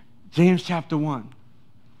 James chapter 1.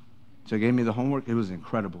 So they gave me the homework. It was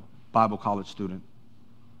incredible. Bible college student.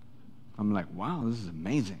 I'm like, wow, this is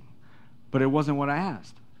amazing. But it wasn't what I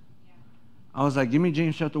asked. I was like, give me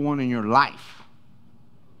James chapter 1 in your life.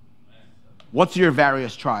 What's your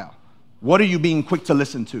various trial? What are you being quick to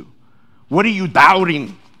listen to? What are you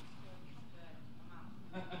doubting?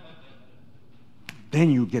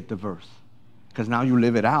 Then you get the verse, because now you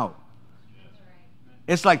live it out.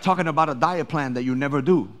 It's like talking about a diet plan that you never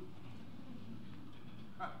do.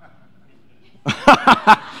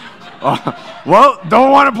 Well,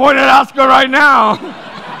 don't want to point at Oscar right now.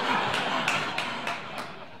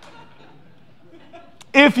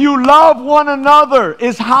 If you love one another,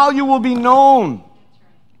 is how you will be known.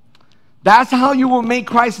 That's how you will make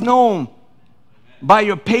Christ known. By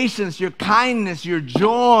your patience, your kindness, your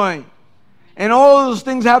joy. And all those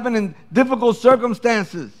things happen in difficult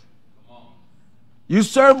circumstances. You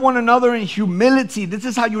serve one another in humility. This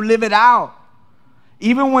is how you live it out.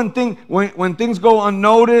 Even when things go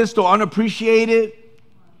unnoticed or unappreciated.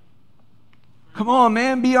 Come on,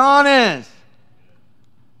 man, be honest.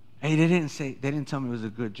 Hey, they didn't tell me it was a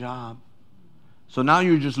good job. So now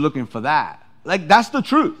you're just looking for that. Like, that's the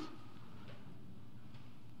truth.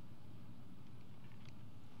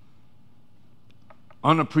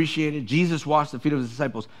 Unappreciated. Jesus washed the feet of his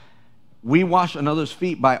disciples. We wash another's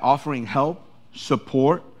feet by offering help,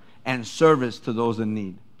 support, and service to those in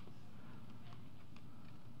need.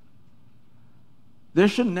 There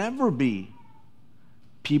should never be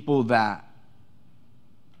people that,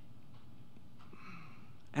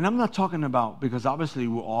 and I'm not talking about, because obviously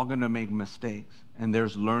we're all going to make mistakes and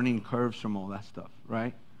there's learning curves from all that stuff,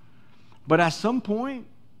 right? But at some point,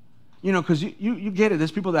 you know, because you get it.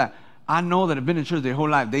 There's people that I know that have been in church their whole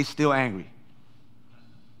life, they still angry,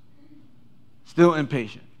 still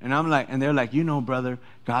impatient. And I'm like, and they're like, you know, brother,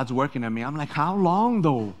 God's working on me. I'm like, how long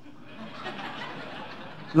though?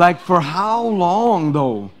 Like, for how long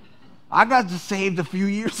though? I got saved a few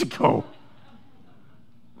years ago.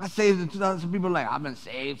 I saved in 2000. Some people are like, I've been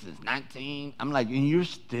saved since 19. I'm like, and you're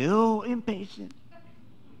still impatient?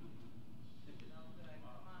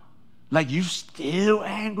 Like, you still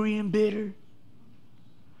angry and bitter?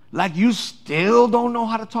 Like, you still don't know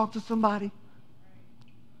how to talk to somebody?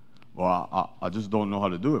 Well, I just don't know how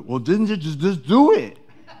to do it. Well, didn't you just do it?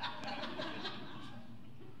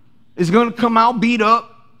 It's going to come out beat up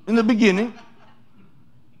in the beginning.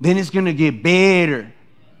 Then it's going to get better.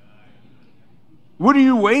 What are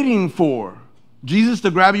you waiting for? Jesus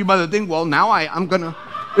to grab you by the thing? Well, now I'm going to.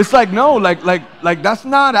 It's like, no, like that's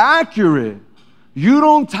not accurate. You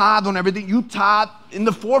don't tithe on everything. You tithe in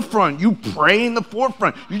the forefront. You pray in the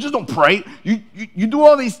forefront. You just don't pray. You do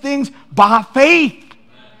all these things by faith.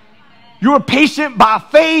 You're patient by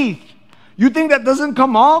faith. You think that doesn't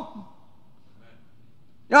come up?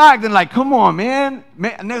 You're acting like, come on, man.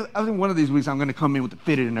 I think one of these weeks I'm going to come in with the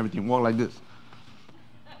fitted and everything, walk like this.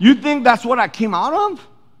 You think that's what I came out of?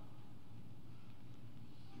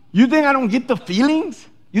 You think I don't get the feelings?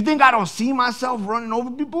 You think I don't see myself running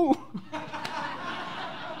over people?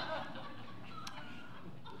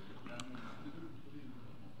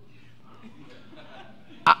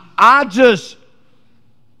 I just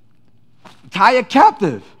tie a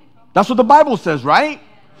captive. That's what the Bible says, right?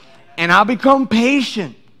 And I become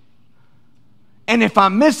patient. And if I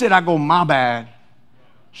miss it, I go, my bad.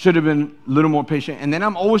 Should have been a little more patient. And then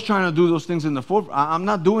I'm always trying to do those things in the forefront. I'm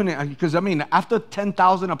not doing it because, I mean, after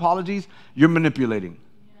 10,000 apologies, you're manipulating.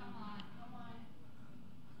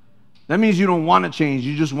 That means you don't want to change.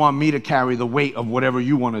 You just want me to carry the weight of whatever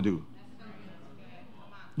you want to do.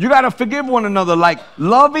 You got to forgive one another. Like,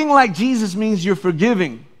 loving like Jesus means you're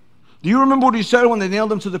forgiving. Do you remember what he said when they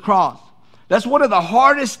nailed him to the cross? That's one of the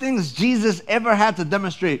hardest things Jesus ever had to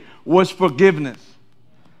demonstrate was forgiveness.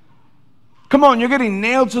 Come on, you're getting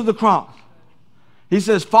nailed to the cross. He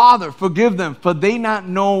says, Father, forgive them, for they not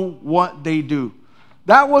know what they do.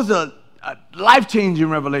 That was a life-changing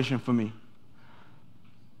revelation for me.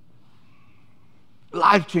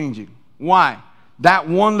 Life-changing. Why? That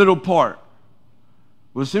one little part.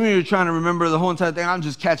 Well, some of you are trying to remember the whole entire thing. I'm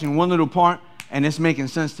just catching one little part, and it's making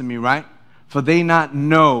sense to me, right? For they not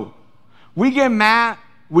know. We get mad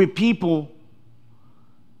with people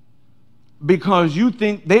because you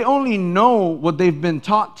think they only know what they've been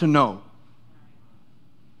taught to know.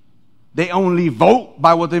 They only vote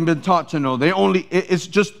by what they've been taught to know. It's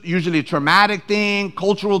just usually a traumatic thing,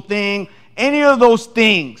 cultural thing. Any of those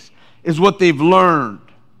things is what they've learned.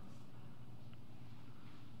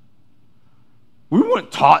 We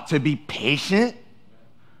weren't taught to be patient.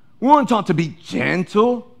 We weren't taught to be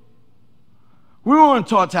gentle. We weren't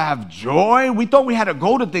taught to have joy. We thought we had to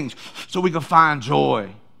go to things so we could find joy.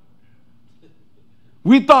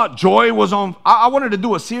 We thought joy was on. I wanted to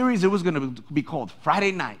do a series. It was going to be called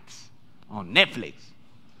Friday Nights on Netflix.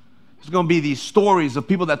 There's going to be these stories of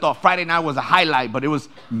people that thought Friday night was a highlight, but it was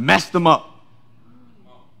messed them up.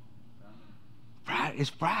 It's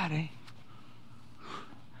Friday.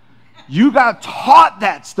 You got taught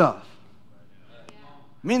that stuff.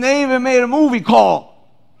 I mean, they even made a movie called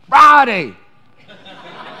Friday.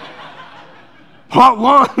 Part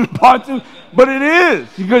 1, Part 2. But it is,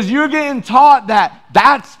 because you're getting taught that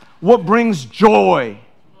that's what brings joy.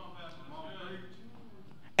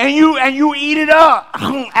 And you eat it up,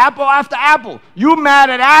 apple after apple. You mad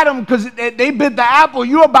at Adam because they bit the apple.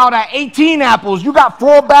 You about at 18 apples. You got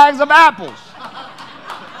 4 bags of apples.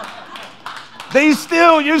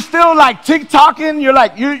 You're still like TikToking. You're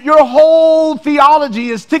like, your whole theology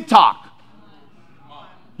is TikTok.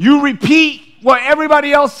 You repeat what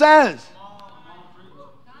everybody else says.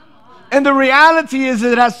 And the reality is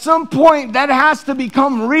that at some point that has to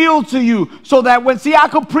become real to you, so that I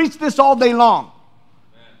could preach this all day long.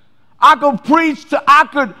 I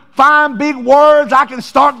could find big words. I can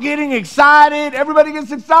start getting excited. Everybody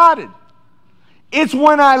gets excited. It's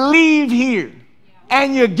when I leave here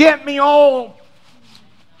and you get me all.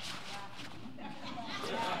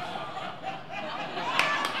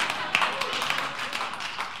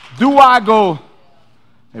 Do I go,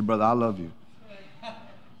 hey brother, I love you?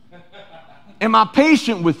 Am I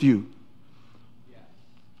patient with you?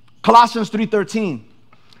 Colossians 3:13.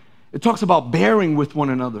 It talks about bearing with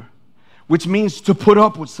one another, which means to put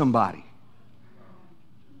up with somebody.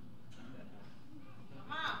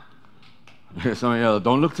 Some of y'all,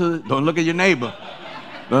 don't look at your neighbor.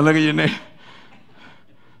 Don't look at your neighbor.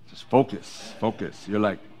 Just focus. You're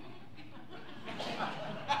like,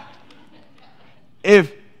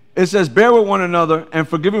 if it says, bear with one another and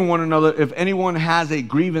forgiving one another if anyone has a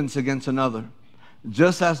grievance against another,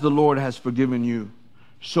 just as the Lord has forgiven you,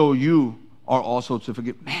 so you are also to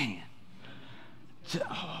forgive. Man.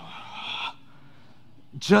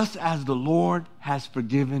 Just as the Lord has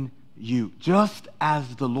forgiven you, just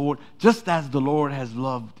as the Lord has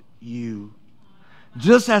loved you,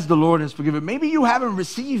 just as the Lord has forgiven. Maybe you haven't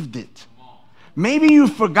received it. Maybe you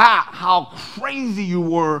forgot how crazy you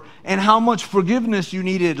were and how much forgiveness you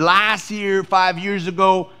needed last year, 5 years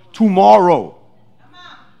ago, tomorrow.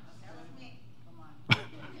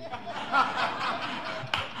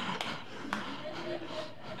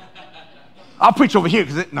 I'll preach over here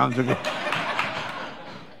because no, I'm joking.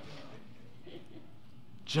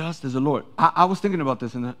 Just as the Lord. I was thinking about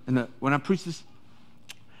this when I preached this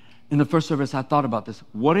in the first service. I thought about this.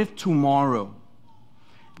 What if tomorrow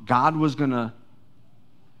God was going to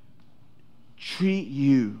treat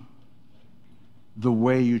you the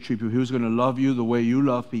way you treat people? He was going to love you the way you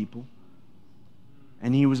love people.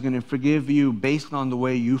 And he was going to forgive you based on the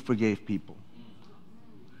way you forgave people.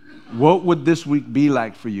 What would this week be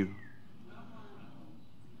like for you?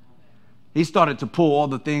 He started to pull all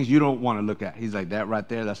the things you don't want to look at. He's like, that right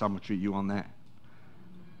there, that's how I'm going to treat you on that.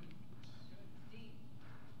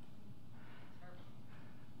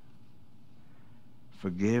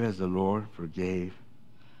 Forgive as the Lord forgave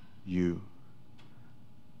you.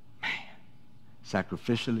 Man,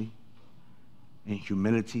 sacrificially, in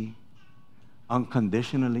humility,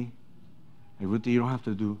 unconditionally. Hey, Ruthie, you don't have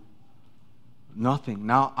to do nothing.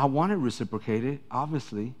 Now, I want to reciprocate it,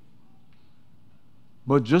 obviously.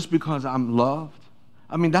 But just because I'm loved,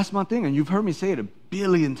 I mean, that's my thing. And you've heard me say it 1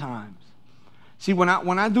 billion times. See, when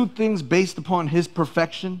I do things based upon his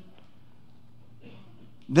perfection,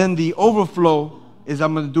 then the overflow is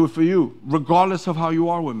I'm going to do it for you, regardless of how you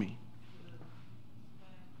are with me.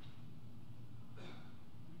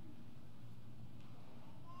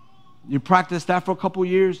 You practice that for a couple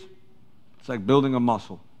years, it's like building a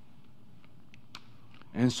muscle.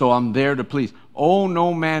 And so I'm there to please. Oh,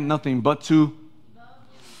 no man, nothing but to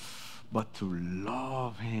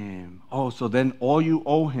love him. Oh, so then all you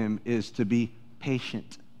owe him is to be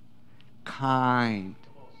patient, kind,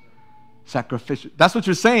 sacrificial. That's what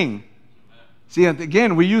you're saying. See,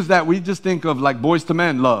 again, we use that. We just think of like boys to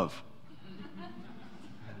men love.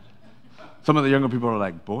 Some of the younger people are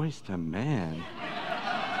like, boys to men.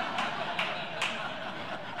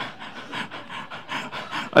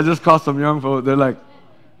 I just caught some young folks. They're like,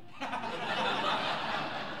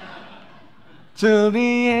 till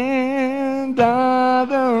the end of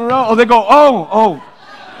the road. Oh, they go, oh.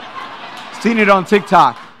 Seen it on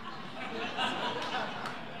TikTok.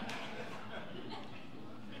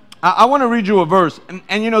 I want to read you a verse.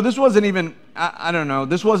 And you know, this wasn't even, I don't know,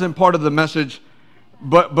 this wasn't part of the message,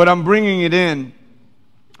 but I'm bringing it in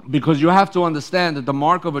because you have to understand that the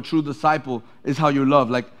mark of a true disciple is how you love.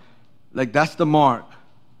 Like that's the mark.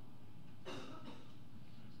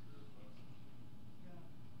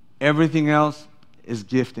 Everything else is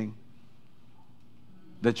gifting.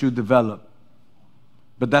 that you develop.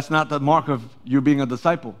 But that's not the mark of you being a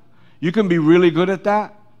disciple. You can be really good at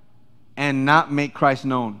that and not make Christ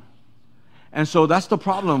known. And so that's the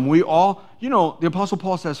problem. We all, you know, the Apostle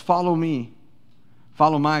Paul says, follow me,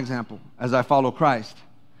 follow my example as I follow Christ.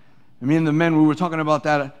 And me and the men, we were talking about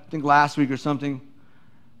that, I think last week or something.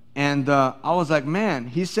 And I was like, man,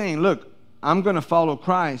 he's saying, look, I'm going to follow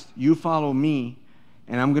Christ, you follow me,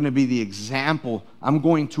 and I'm going to be the example. I'm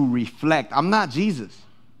going to reflect. I'm not Jesus.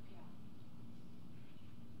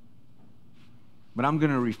 But I'm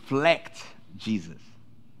going to reflect Jesus.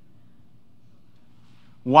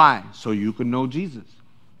 Why? So you can know Jesus.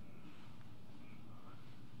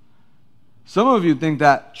 Some of you think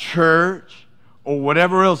that church or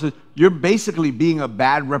whatever else, you're basically being a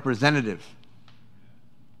bad representative.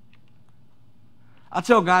 I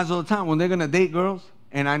tell guys all the time when they're going to date girls,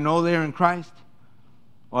 and I know they're in Christ,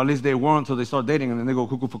 or at least they were until they start dating, and then they go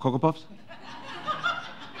cuckoo for Cocoa Puffs.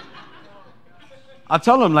 I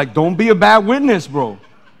tell them, like, don't be a bad witness, bro.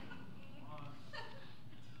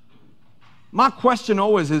 My question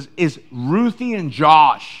always is Ruthie and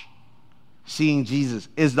Josh seeing Jesus?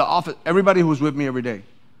 Is the office, everybody who's with me every day,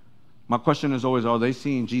 my question is always, are they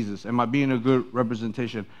seeing Jesus? Am I being a good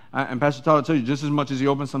representation? And Pastor Todd will tell you, just as much as he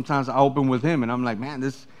opens, sometimes I open with him, and I'm like, man,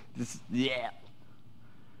 this, yeah.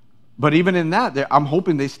 But even in that, I'm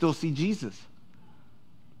hoping they still see Jesus.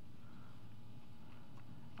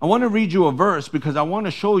 I want to read you a verse because I want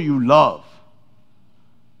to show you love,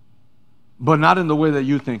 but not in the way that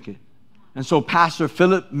you think it. And so Pastor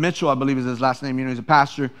Philip Mitchell, I believe is his last name, you know, he's a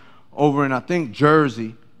pastor over in, I think,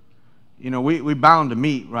 Jersey. You know, we bound to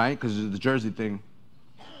meet, right, because of the Jersey thing.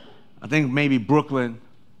 I think maybe Brooklyn.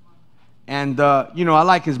 And, you know, I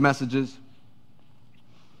like his messages.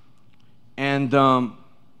 And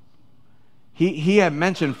he had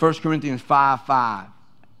mentioned 1 Corinthians 5:5.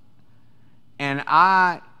 And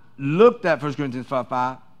I looked at 1 Corinthians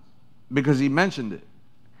 5:5 because he mentioned it.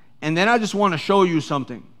 And then I just want to show you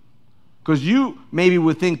something. Because you maybe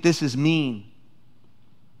would think this is mean.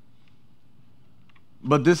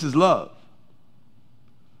 But this is love.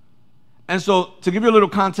 And so to give you a little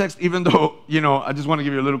context, even though, you know, I just want to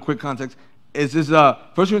give you a little quick context, is this 1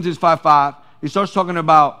 Corinthians 5:5. He starts talking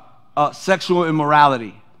about sexual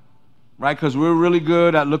immorality, right? Because we're really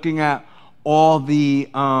good at looking at all the,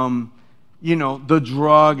 you know, the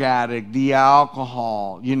drug addict, the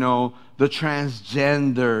alcohol, you know, the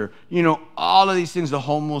transgender, you know, all of these things, the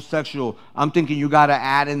homosexual. I'm thinking you got to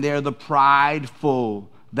add in there the prideful,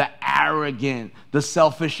 the arrogant, the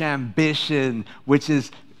selfish ambition, which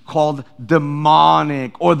is called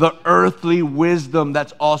demonic, or the earthly wisdom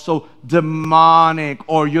that's also demonic,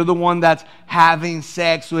 or you're the one that's having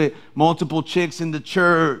sex with multiple chicks in the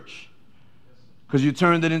church because you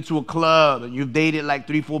turned it into a club and you've dated like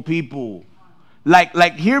 3-4 people.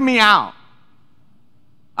 Like, hear me out.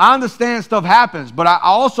 I understand stuff happens, but I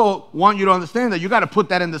also want you to understand that you got to put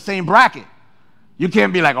that in the same bracket. You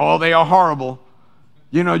can't be like, oh, they are horrible.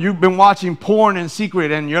 You know, you've been watching porn in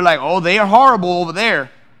secret and you're like, oh, they are horrible over there.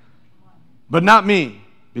 But not me,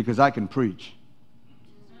 because I can preach.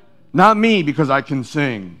 Not me, because I can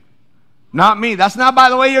sing. Not me. That's not by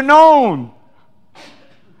the way you're known.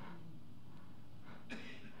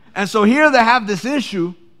 And so here they have this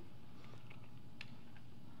issue.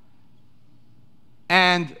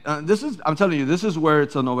 And this is, I'm telling you, this is where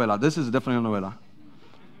it's a novela. This is definitely a novela.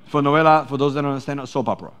 For novela, for those that don't understand, a soap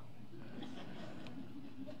opera.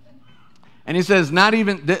 And he says, not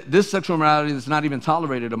even, this sexual immorality is not even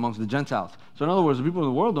tolerated amongst the Gentiles. So in other words, the people in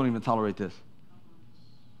the world don't even tolerate this.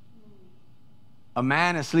 A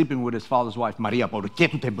man is sleeping with his father's wife. María, ¿por qué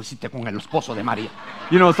tú te pusiste con el esposo de María?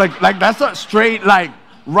 You know, it's like that's a straight, like,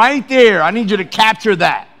 right there. I need you to capture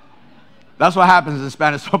that. That's what happens in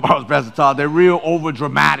Spanish soap operas, Pastor Todd. They're real over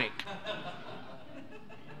dramatic.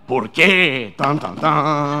 ¿Por qué? Dun, dun,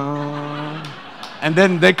 dun. And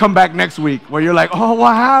then they come back next week where you're like, oh,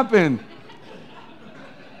 what happened?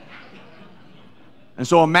 And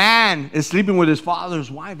so a man is sleeping with his father's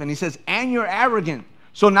wife, and he says, and you're arrogant.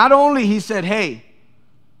 So not only he said, hey,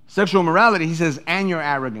 sexual immorality, he says, and you're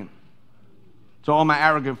arrogant. So all my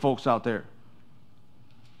arrogant folks out there.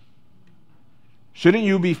 Shouldn't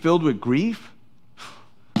you be filled with grief?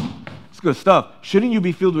 It's good stuff. Shouldn't you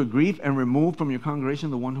be filled with grief and remove from your congregation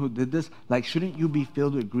the one who did this? Like, shouldn't you be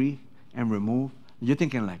filled with grief and remove? You're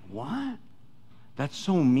thinking like, what? That's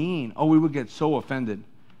so mean. Oh, we would get so offended.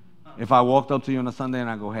 If I walked up to you on a Sunday and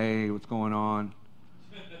I go, hey, what's going on?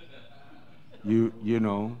 You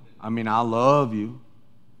know, I mean, I love you,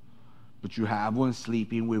 but you have one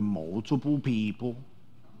sleeping with multiple people.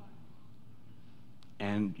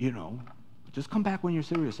 And, you know, just come back when you're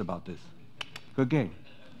serious about this. Good game.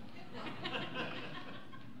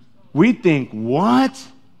 We think, what?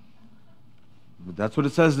 But that's what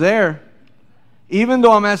it says there. Even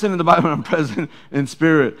though I'm absent in the Bible, I'm present in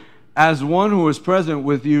spirit. As one who is present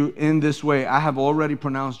with you in this way, I have already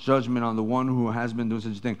pronounced judgment on the one who has been doing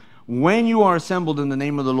such a thing. When you are assembled in the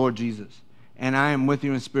name of the Lord Jesus, and I am with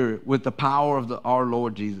you in spirit, with the power of our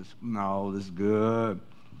Lord Jesus. No, this is good.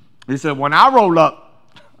 He said, when I roll up,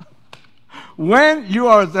 when you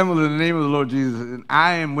are assembled in the name of the Lord Jesus, and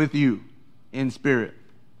I am with you in spirit,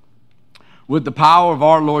 with the power of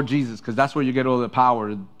our Lord Jesus, because that's where you get all the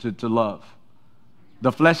power to love.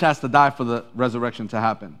 The flesh has to die for the resurrection to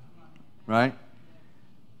happen, right?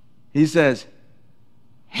 He says,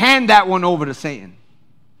 hand that one over to Satan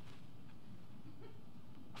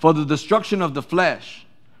for the destruction of the flesh,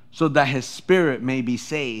 so that his spirit may be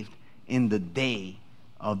saved in the day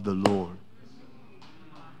of the Lord.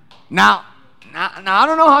 Now I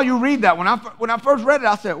don't know how you read that. When I first read it,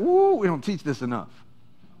 I said, ooh, we don't teach this enough.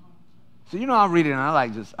 So you know, I read it and I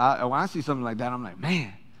like just, when I see something like that, I'm like,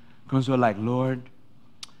 man. Because we're like, Lord,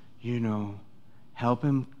 you know, help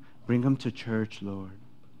him, bring him to church, Lord.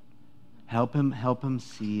 Help him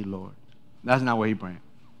see, Lord. That's not what he praying.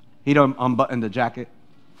 He don't unbutton the jacket.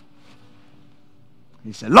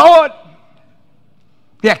 He said, Lord,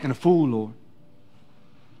 he acting a fool, Lord.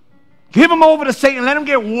 Give him over to Satan. Let him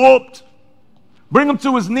get whooped. Bring him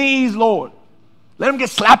to his knees, Lord. Let him get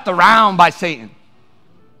slapped around by Satan.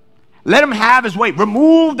 Let him have his way.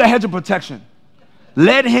 Remove the hedge of protection.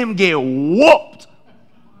 Let him get whooped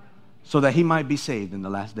so that he might be saved in the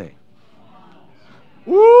last day.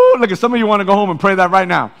 Woo, look at some of you want to go home and pray that right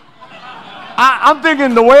now. I'm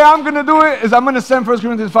thinking the way I'm going to do it is I'm going to send 1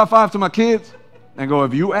 Corinthians 5:5 to my kids and go,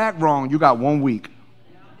 if you act wrong, you got 1 week.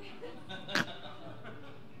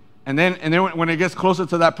 And then when it gets closer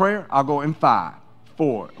to that prayer, I'll go in 5,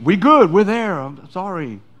 4. We good. We're there. I'm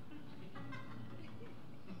sorry.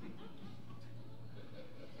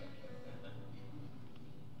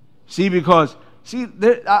 See, because,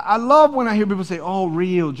 I love when I hear people say, oh,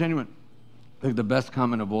 real, genuine. Like the best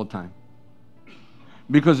comment of all time.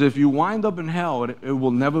 Because if you wind up in hell, it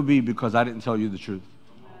will never be because I didn't tell you the truth.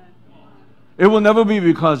 It will never be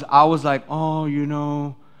because I was like, oh, you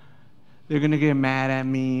know, they're going to get mad at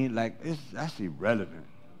me. Like, that's irrelevant.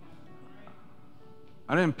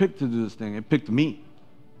 I didn't pick to do this thing. It picked me.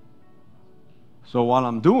 So while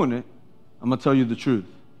I'm doing it, I'm going to tell you the truth.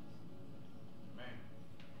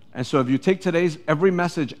 And so if you take every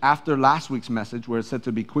message after last week's message, where it said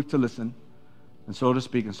to be quick to listen, and slow to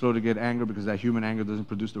speak, and slow to get anger, because that human anger doesn't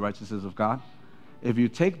produce the righteousness of God. If you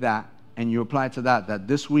take that and you apply it to that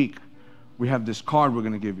this week, we have this card we're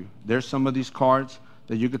going to give you. There's some of these cards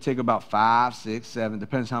that you could take about 5, 6, 7,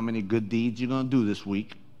 depends how many good deeds you're going to do this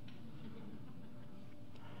week.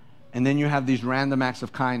 And then you have these random acts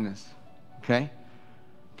of kindness, okay?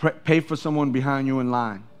 Pay for someone behind you in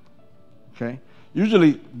line, okay?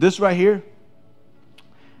 Usually, this right here,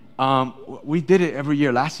 we did it every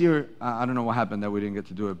year. Last year, I don't know what happened that we didn't get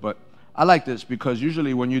to do it, but I like this because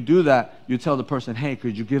usually when you do that, you tell the person, hey,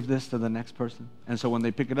 could you give this to the next person? And so when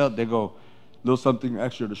they pick it up, they go, little something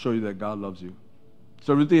extra to show you that God loves you.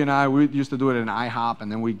 So Ruthie and I, we used to do it in IHOP,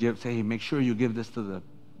 and then we say, hey, make sure you give it to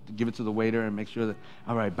the waiter and make sure that,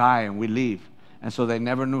 all right, bye, and we leave. And so they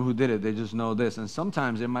never knew who did it. They just know this. And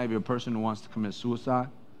sometimes it might be a person who wants to commit suicide.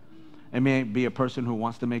 It may be a person who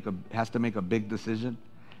has to make a big decision.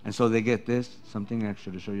 And so they get this, something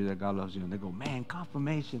extra to show you that God loves you. And they go, man,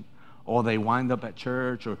 confirmation. Or they wind up at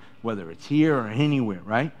church, or whether it's here or anywhere,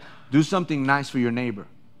 right? Do something nice for your neighbor.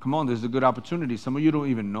 Come on, there's a good opportunity. Some of you don't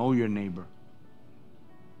even know your neighbor.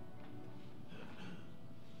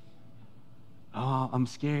 Oh, I'm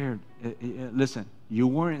scared. Listen, you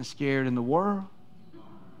weren't scared in the world.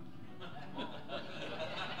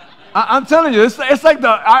 I'm telling you, it's like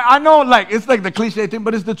I know, like it's like the cliche thing,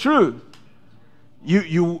 but it's the truth.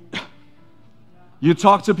 You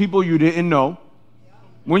talk to people you didn't know.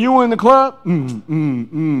 When you were in the club,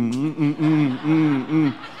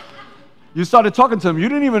 you started talking to them. You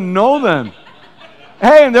didn't even know them.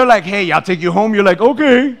 Hey, and they're like, hey, I'll take you home. You're like,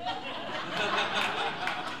 okay.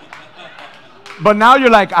 But now you're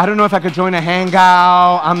like, I don't know if I could join a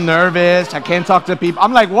hangout. I'm nervous. I can't talk to people.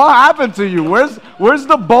 I'm like, what happened to you? Where's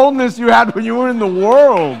the boldness you had when you were in the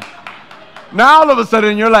world? Now all of a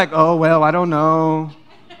sudden you're like, oh, well, I don't know.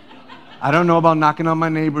 I don't know about knocking on my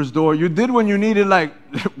neighbor's door. You did when you needed like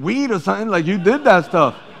weed or something. Like you did that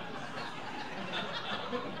stuff.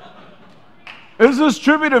 It's just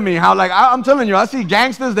trippy to me how like, I'm telling you, I see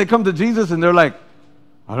gangsters, they come to Jesus and they're like,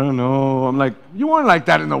 I don't know. I'm like, you weren't like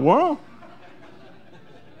that in the world.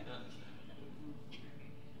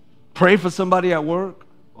 Pray for somebody at work.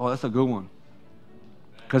 Oh, that's a good one.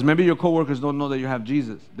 Because maybe your coworkers don't know that you have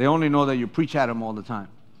Jesus. They only know that you preach at them all the time.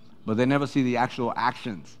 But they never see the actual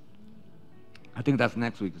actions. I think that's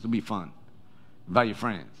next week. This will be fun. Invite your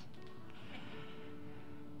friends.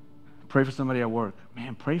 Pray for somebody at work.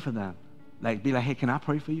 Man, pray for them. Like, be like, hey, can I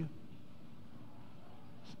pray for you?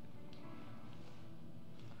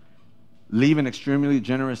 Leave an extremely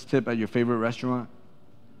generous tip at your favorite restaurant.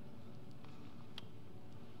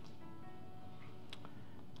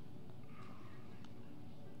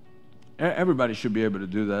 Everybody should be able to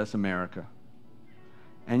do that. It's America.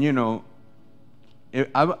 And you know,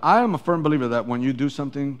 I am a firm believer that when you do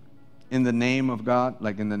something in the name of God,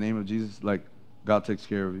 like in the name of Jesus, like God takes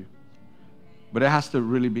care of you. But it has to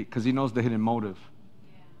really be, because he knows the hidden motive.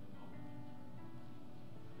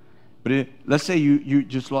 But let's say you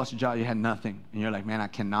just lost your job, you had nothing, and you're like, man, I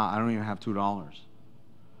don't even have $2.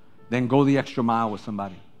 Then go the extra mile with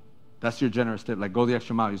somebody. That's your generous tip. Like, go the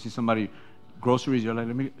extra mile. You see somebody, groceries, you're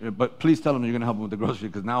like, but please tell them you're going to help them with the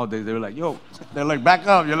groceries, because nowadays they're like, yo, they're like, back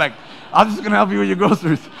up. You're like, I'm just going to help you with your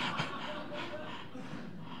groceries.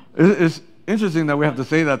 It's interesting that we have to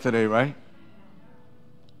say that today, right?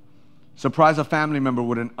 Surprise a family member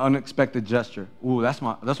with an unexpected gesture. Ooh, that's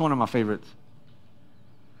one of my favorites.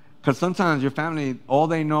 Because sometimes your family, all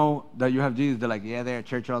they know that you have Jesus, they're like, yeah, they're at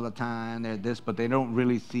church all the time, they're this, but they don't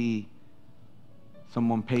really see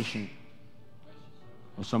someone patient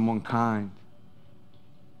or someone kind.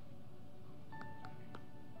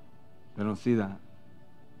 They don't see that.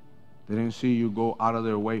 They didn't see you go out of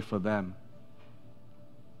their way for them.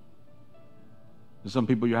 There's some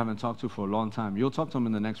people you haven't talked to for a long time. You'll talk to them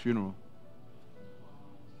in the next funeral.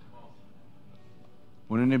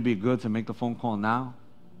 Wouldn't it be good to make the phone call now?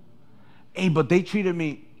 Hey, but they treated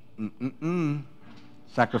me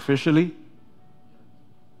sacrificially,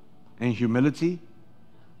 in humility,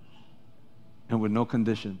 and with no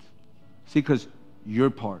conditions. See, because your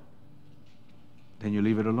part, then you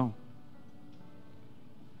leave it alone.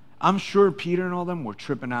 I'm sure Peter and all them were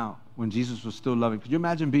tripping out when Jesus was still loving. Could you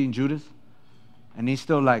imagine being Judas? And he's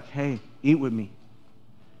still like, hey, eat with me.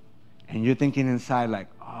 And you're thinking inside like,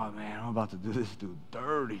 oh man, I'm about to do this dude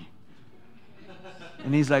dirty.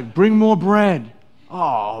 And he's like, bring more bread.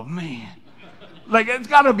 Oh, man. Like, it's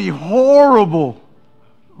got to be horrible.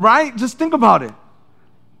 Right? Just think about it.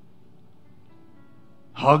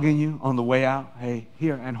 Hugging you on the way out. Hey,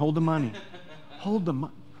 here, and hold the money. Hold the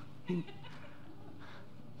money.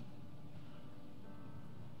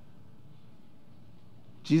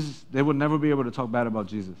 Jesus, they would never be able to talk bad about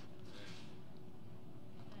Jesus.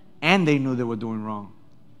 And they knew they were doing wrong.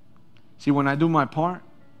 See, when I do my part,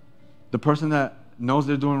 the person that knows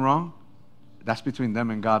they're doing wrong, that's between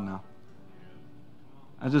them and God now.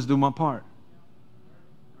 I just do my part.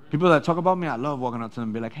 People that talk about me, I love walking up to them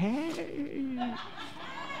and be like, hey.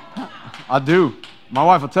 I do. My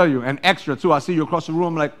wife will tell you. And extra, too. I see you across the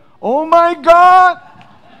room like, oh, my God.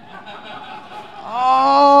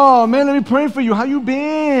 Oh, man, let me pray for you. How you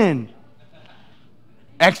been?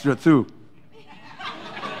 Extra, too.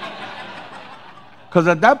 Because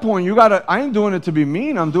at that point, you gotta, I ain't doing it to be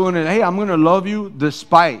mean. I'm doing it, hey, I'm going to love you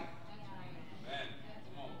despite.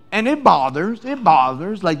 And it bothers.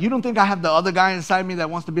 Like, you don't think I have the other guy inside me that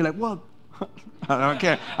wants to be like, well, I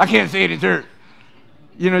can't say it in church.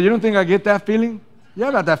 You know, you don't think I get that feeling? Yeah,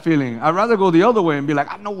 I got that feeling. I'd rather go the other way and be like,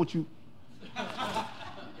 I know what you.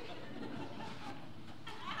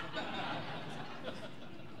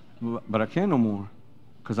 But I can't no more.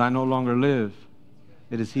 Because I no longer live.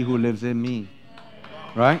 It is he who lives in me.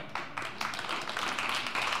 Right?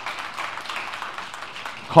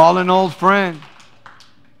 Call an old friend.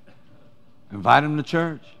 Invite him to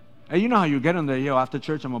church. Hey, you know how you get them there? Yo, after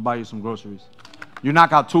church, I'm going to buy you some groceries. You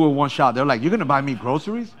knock out 2 in one shot. They're like, you're going to buy me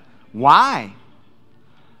groceries? Why?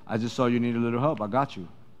 I just saw you need a little help. I got you.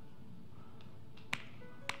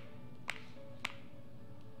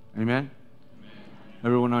 Amen?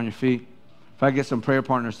 Everyone on your feet. If I get some prayer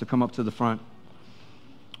partners to come up to the front.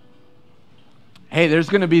 Hey, there's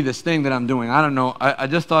going to be this thing that I'm doing. I don't know. I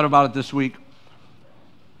just thought about it this week.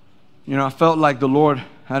 You know, I felt like the Lord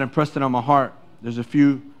had impressed it on my heart. There's a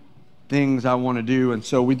few things I want to do. And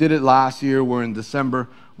so we did it last year. We're in December.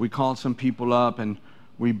 We called some people up and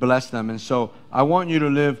we blessed them. And so I want you to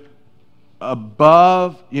live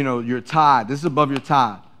above, you know, your tithe. This is above your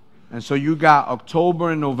tithe. And so you got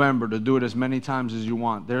October and November to do it as many times as you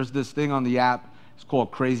want. There's this thing on the app. It's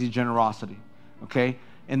called Crazy Generosity. Okay?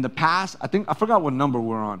 In the past, I forgot what number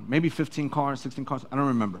we're on. Maybe 15 cars, 16 cars. I don't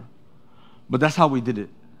remember. But that's how we did it.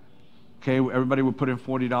 Okay? Everybody would put in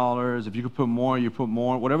 $40. If you could put more, you put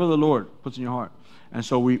more. Whatever the Lord puts in your heart. And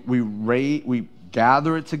so we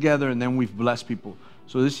gather it together, and then we've blessed people.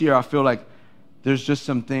 So this year, I feel like there's just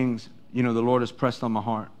some things, you know, the Lord has pressed on my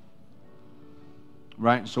heart.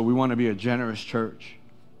 Right? So we want to be a generous church.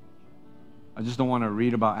 I just don't want to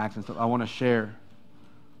read about acts and stuff. I want to share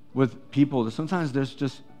with people. Sometimes there's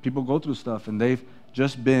just, people go through stuff and they've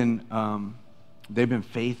just been, they've been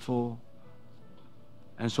faithful.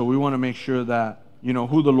 And so we want to make sure that, you know,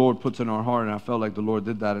 who the Lord puts in our heart. And I felt like the Lord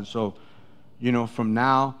did that. And so, you know, from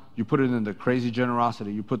now, you put it in the crazy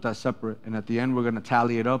generosity. You put that separate. And at the end, we're going to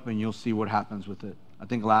tally it up and you'll see what happens with it. I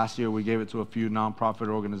think last year we gave it to a few nonprofit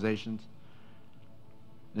organizations.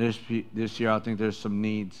 This year, I think there's some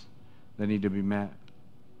needs that need to be met.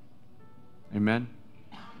 Amen?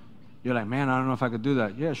 You're like, man, I don't know if I could do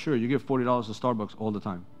that. Yeah, sure. You give $40 to Starbucks all the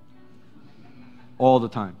time. All the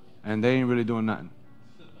time. And they ain't really doing nothing.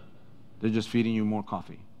 They're just feeding you more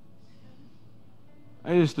coffee.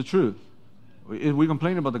 It's the truth. We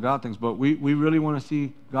complain about the God things, but we really want to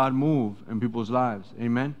see God move in people's lives.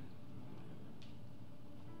 Amen?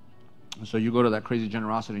 And so you go to that crazy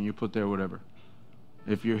generosity and you put there whatever.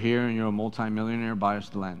 If you're here and you're a multi-millionaire, buy us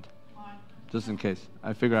the land. Just in case.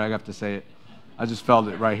 I figured I have to say it. I just felt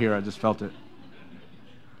it right here. I just felt it.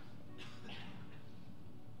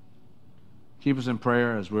 Keep us in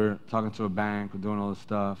prayer as we're talking to a bank, we're doing all this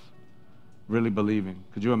stuff. Really believing.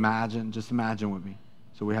 Could you imagine? Just imagine with me.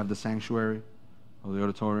 So we have the sanctuary or the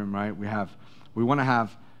auditorium, right? We want to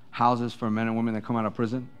have houses for men and women that come out of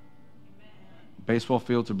prison. Baseball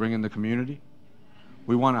field to bring in the community.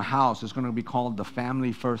 We want a house. It's going to be called the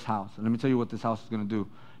Family First House. And let me tell you what this house is going to do.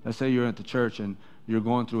 Let's say you're at the church and you're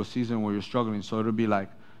going through a season where you're struggling. So it'll be like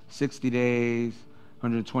 60 days,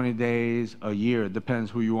 120 days, a year. It depends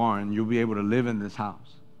who you are. And you'll be able to live in this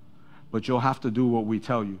house. But you'll have to do what we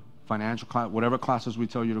tell you. Financial class, whatever classes we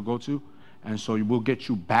tell you to go to. And so we'll get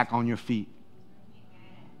you back on your feet.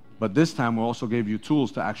 But this time we'll also give you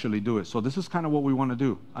tools to actually do it. So this is kind of what we want to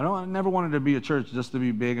do. I never wanted to be a church just to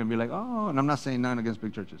be big and be like, oh, and I'm not saying none against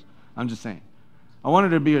big churches. I'm just saying. I wanted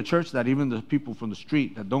to be a church that even the people from the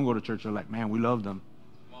street that don't go to church are like, man, we love them.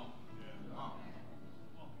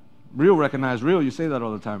 Real recognize real. You say that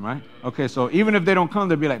all the time, right? Okay, so even if they don't come,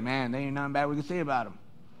 they'll be like, man, there ain't nothing bad we can say about them.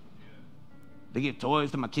 They give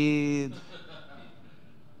toys to my kids.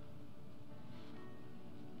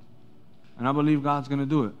 And I believe God's going to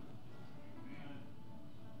do it.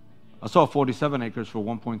 I saw 47 acres for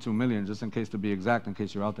 1.2 million, just in case to be exact, in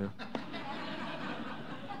case you're out there.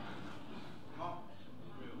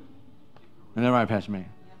 Isn't that right, Pastor Man?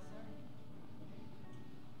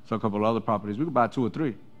 So a couple of other properties. We could buy 2 or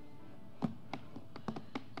 3.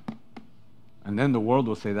 And then the world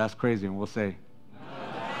will say, that's crazy. And we'll say,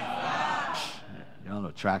 y'all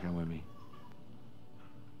are tracking with me.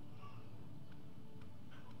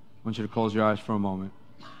 I want you to close your eyes for a moment.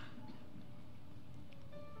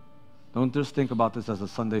 Don't just think about this as a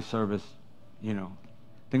Sunday service, you know.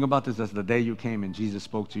 Think about this as the day you came and Jesus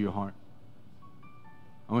spoke to your heart.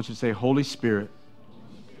 I want you to say, Holy Spirit,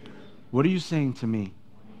 what are you saying to me?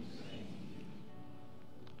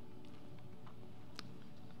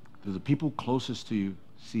 Do the people closest to you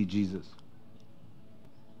see Jesus?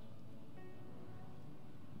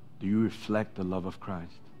 Do you reflect the love of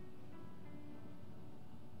Christ?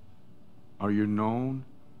 Are you known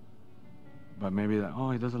by maybe that,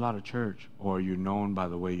 oh, he does a lot of church? Or are you known by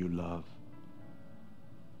the way you love?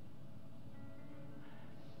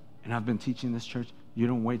 And I've been teaching this church, you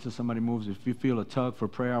don't wait till somebody moves. If you feel a tug for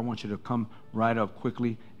prayer, I want you to come right up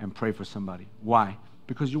quickly and pray for somebody. Why?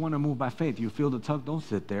 Because you want to move by faith. You feel the tug, don't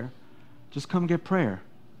sit there. Just come get prayer.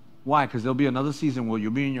 Why? Because there'll be another season where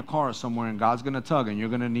you'll be in your car somewhere and God's going to tug and you're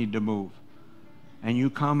going to need to move. And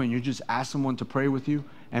you come and you just ask someone to pray with you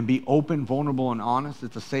and be open, vulnerable, and honest.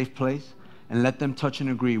 It's a safe place. And let them touch and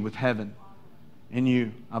agree with heaven in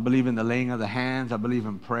you. I believe in the laying of the hands. I believe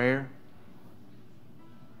in prayer.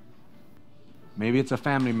 Maybe it's a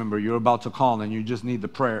family member you're about to call and you just need the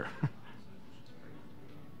prayer.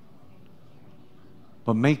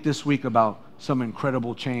 But make this week about some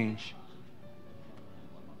incredible change.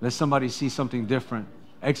 Let somebody see something different.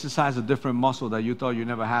 Exercise a different muscle that you thought you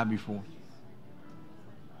never had before.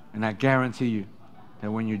 And I guarantee you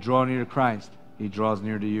that when you draw near to Christ, he draws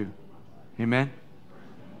near to you. Amen?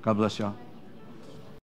 God bless y'all.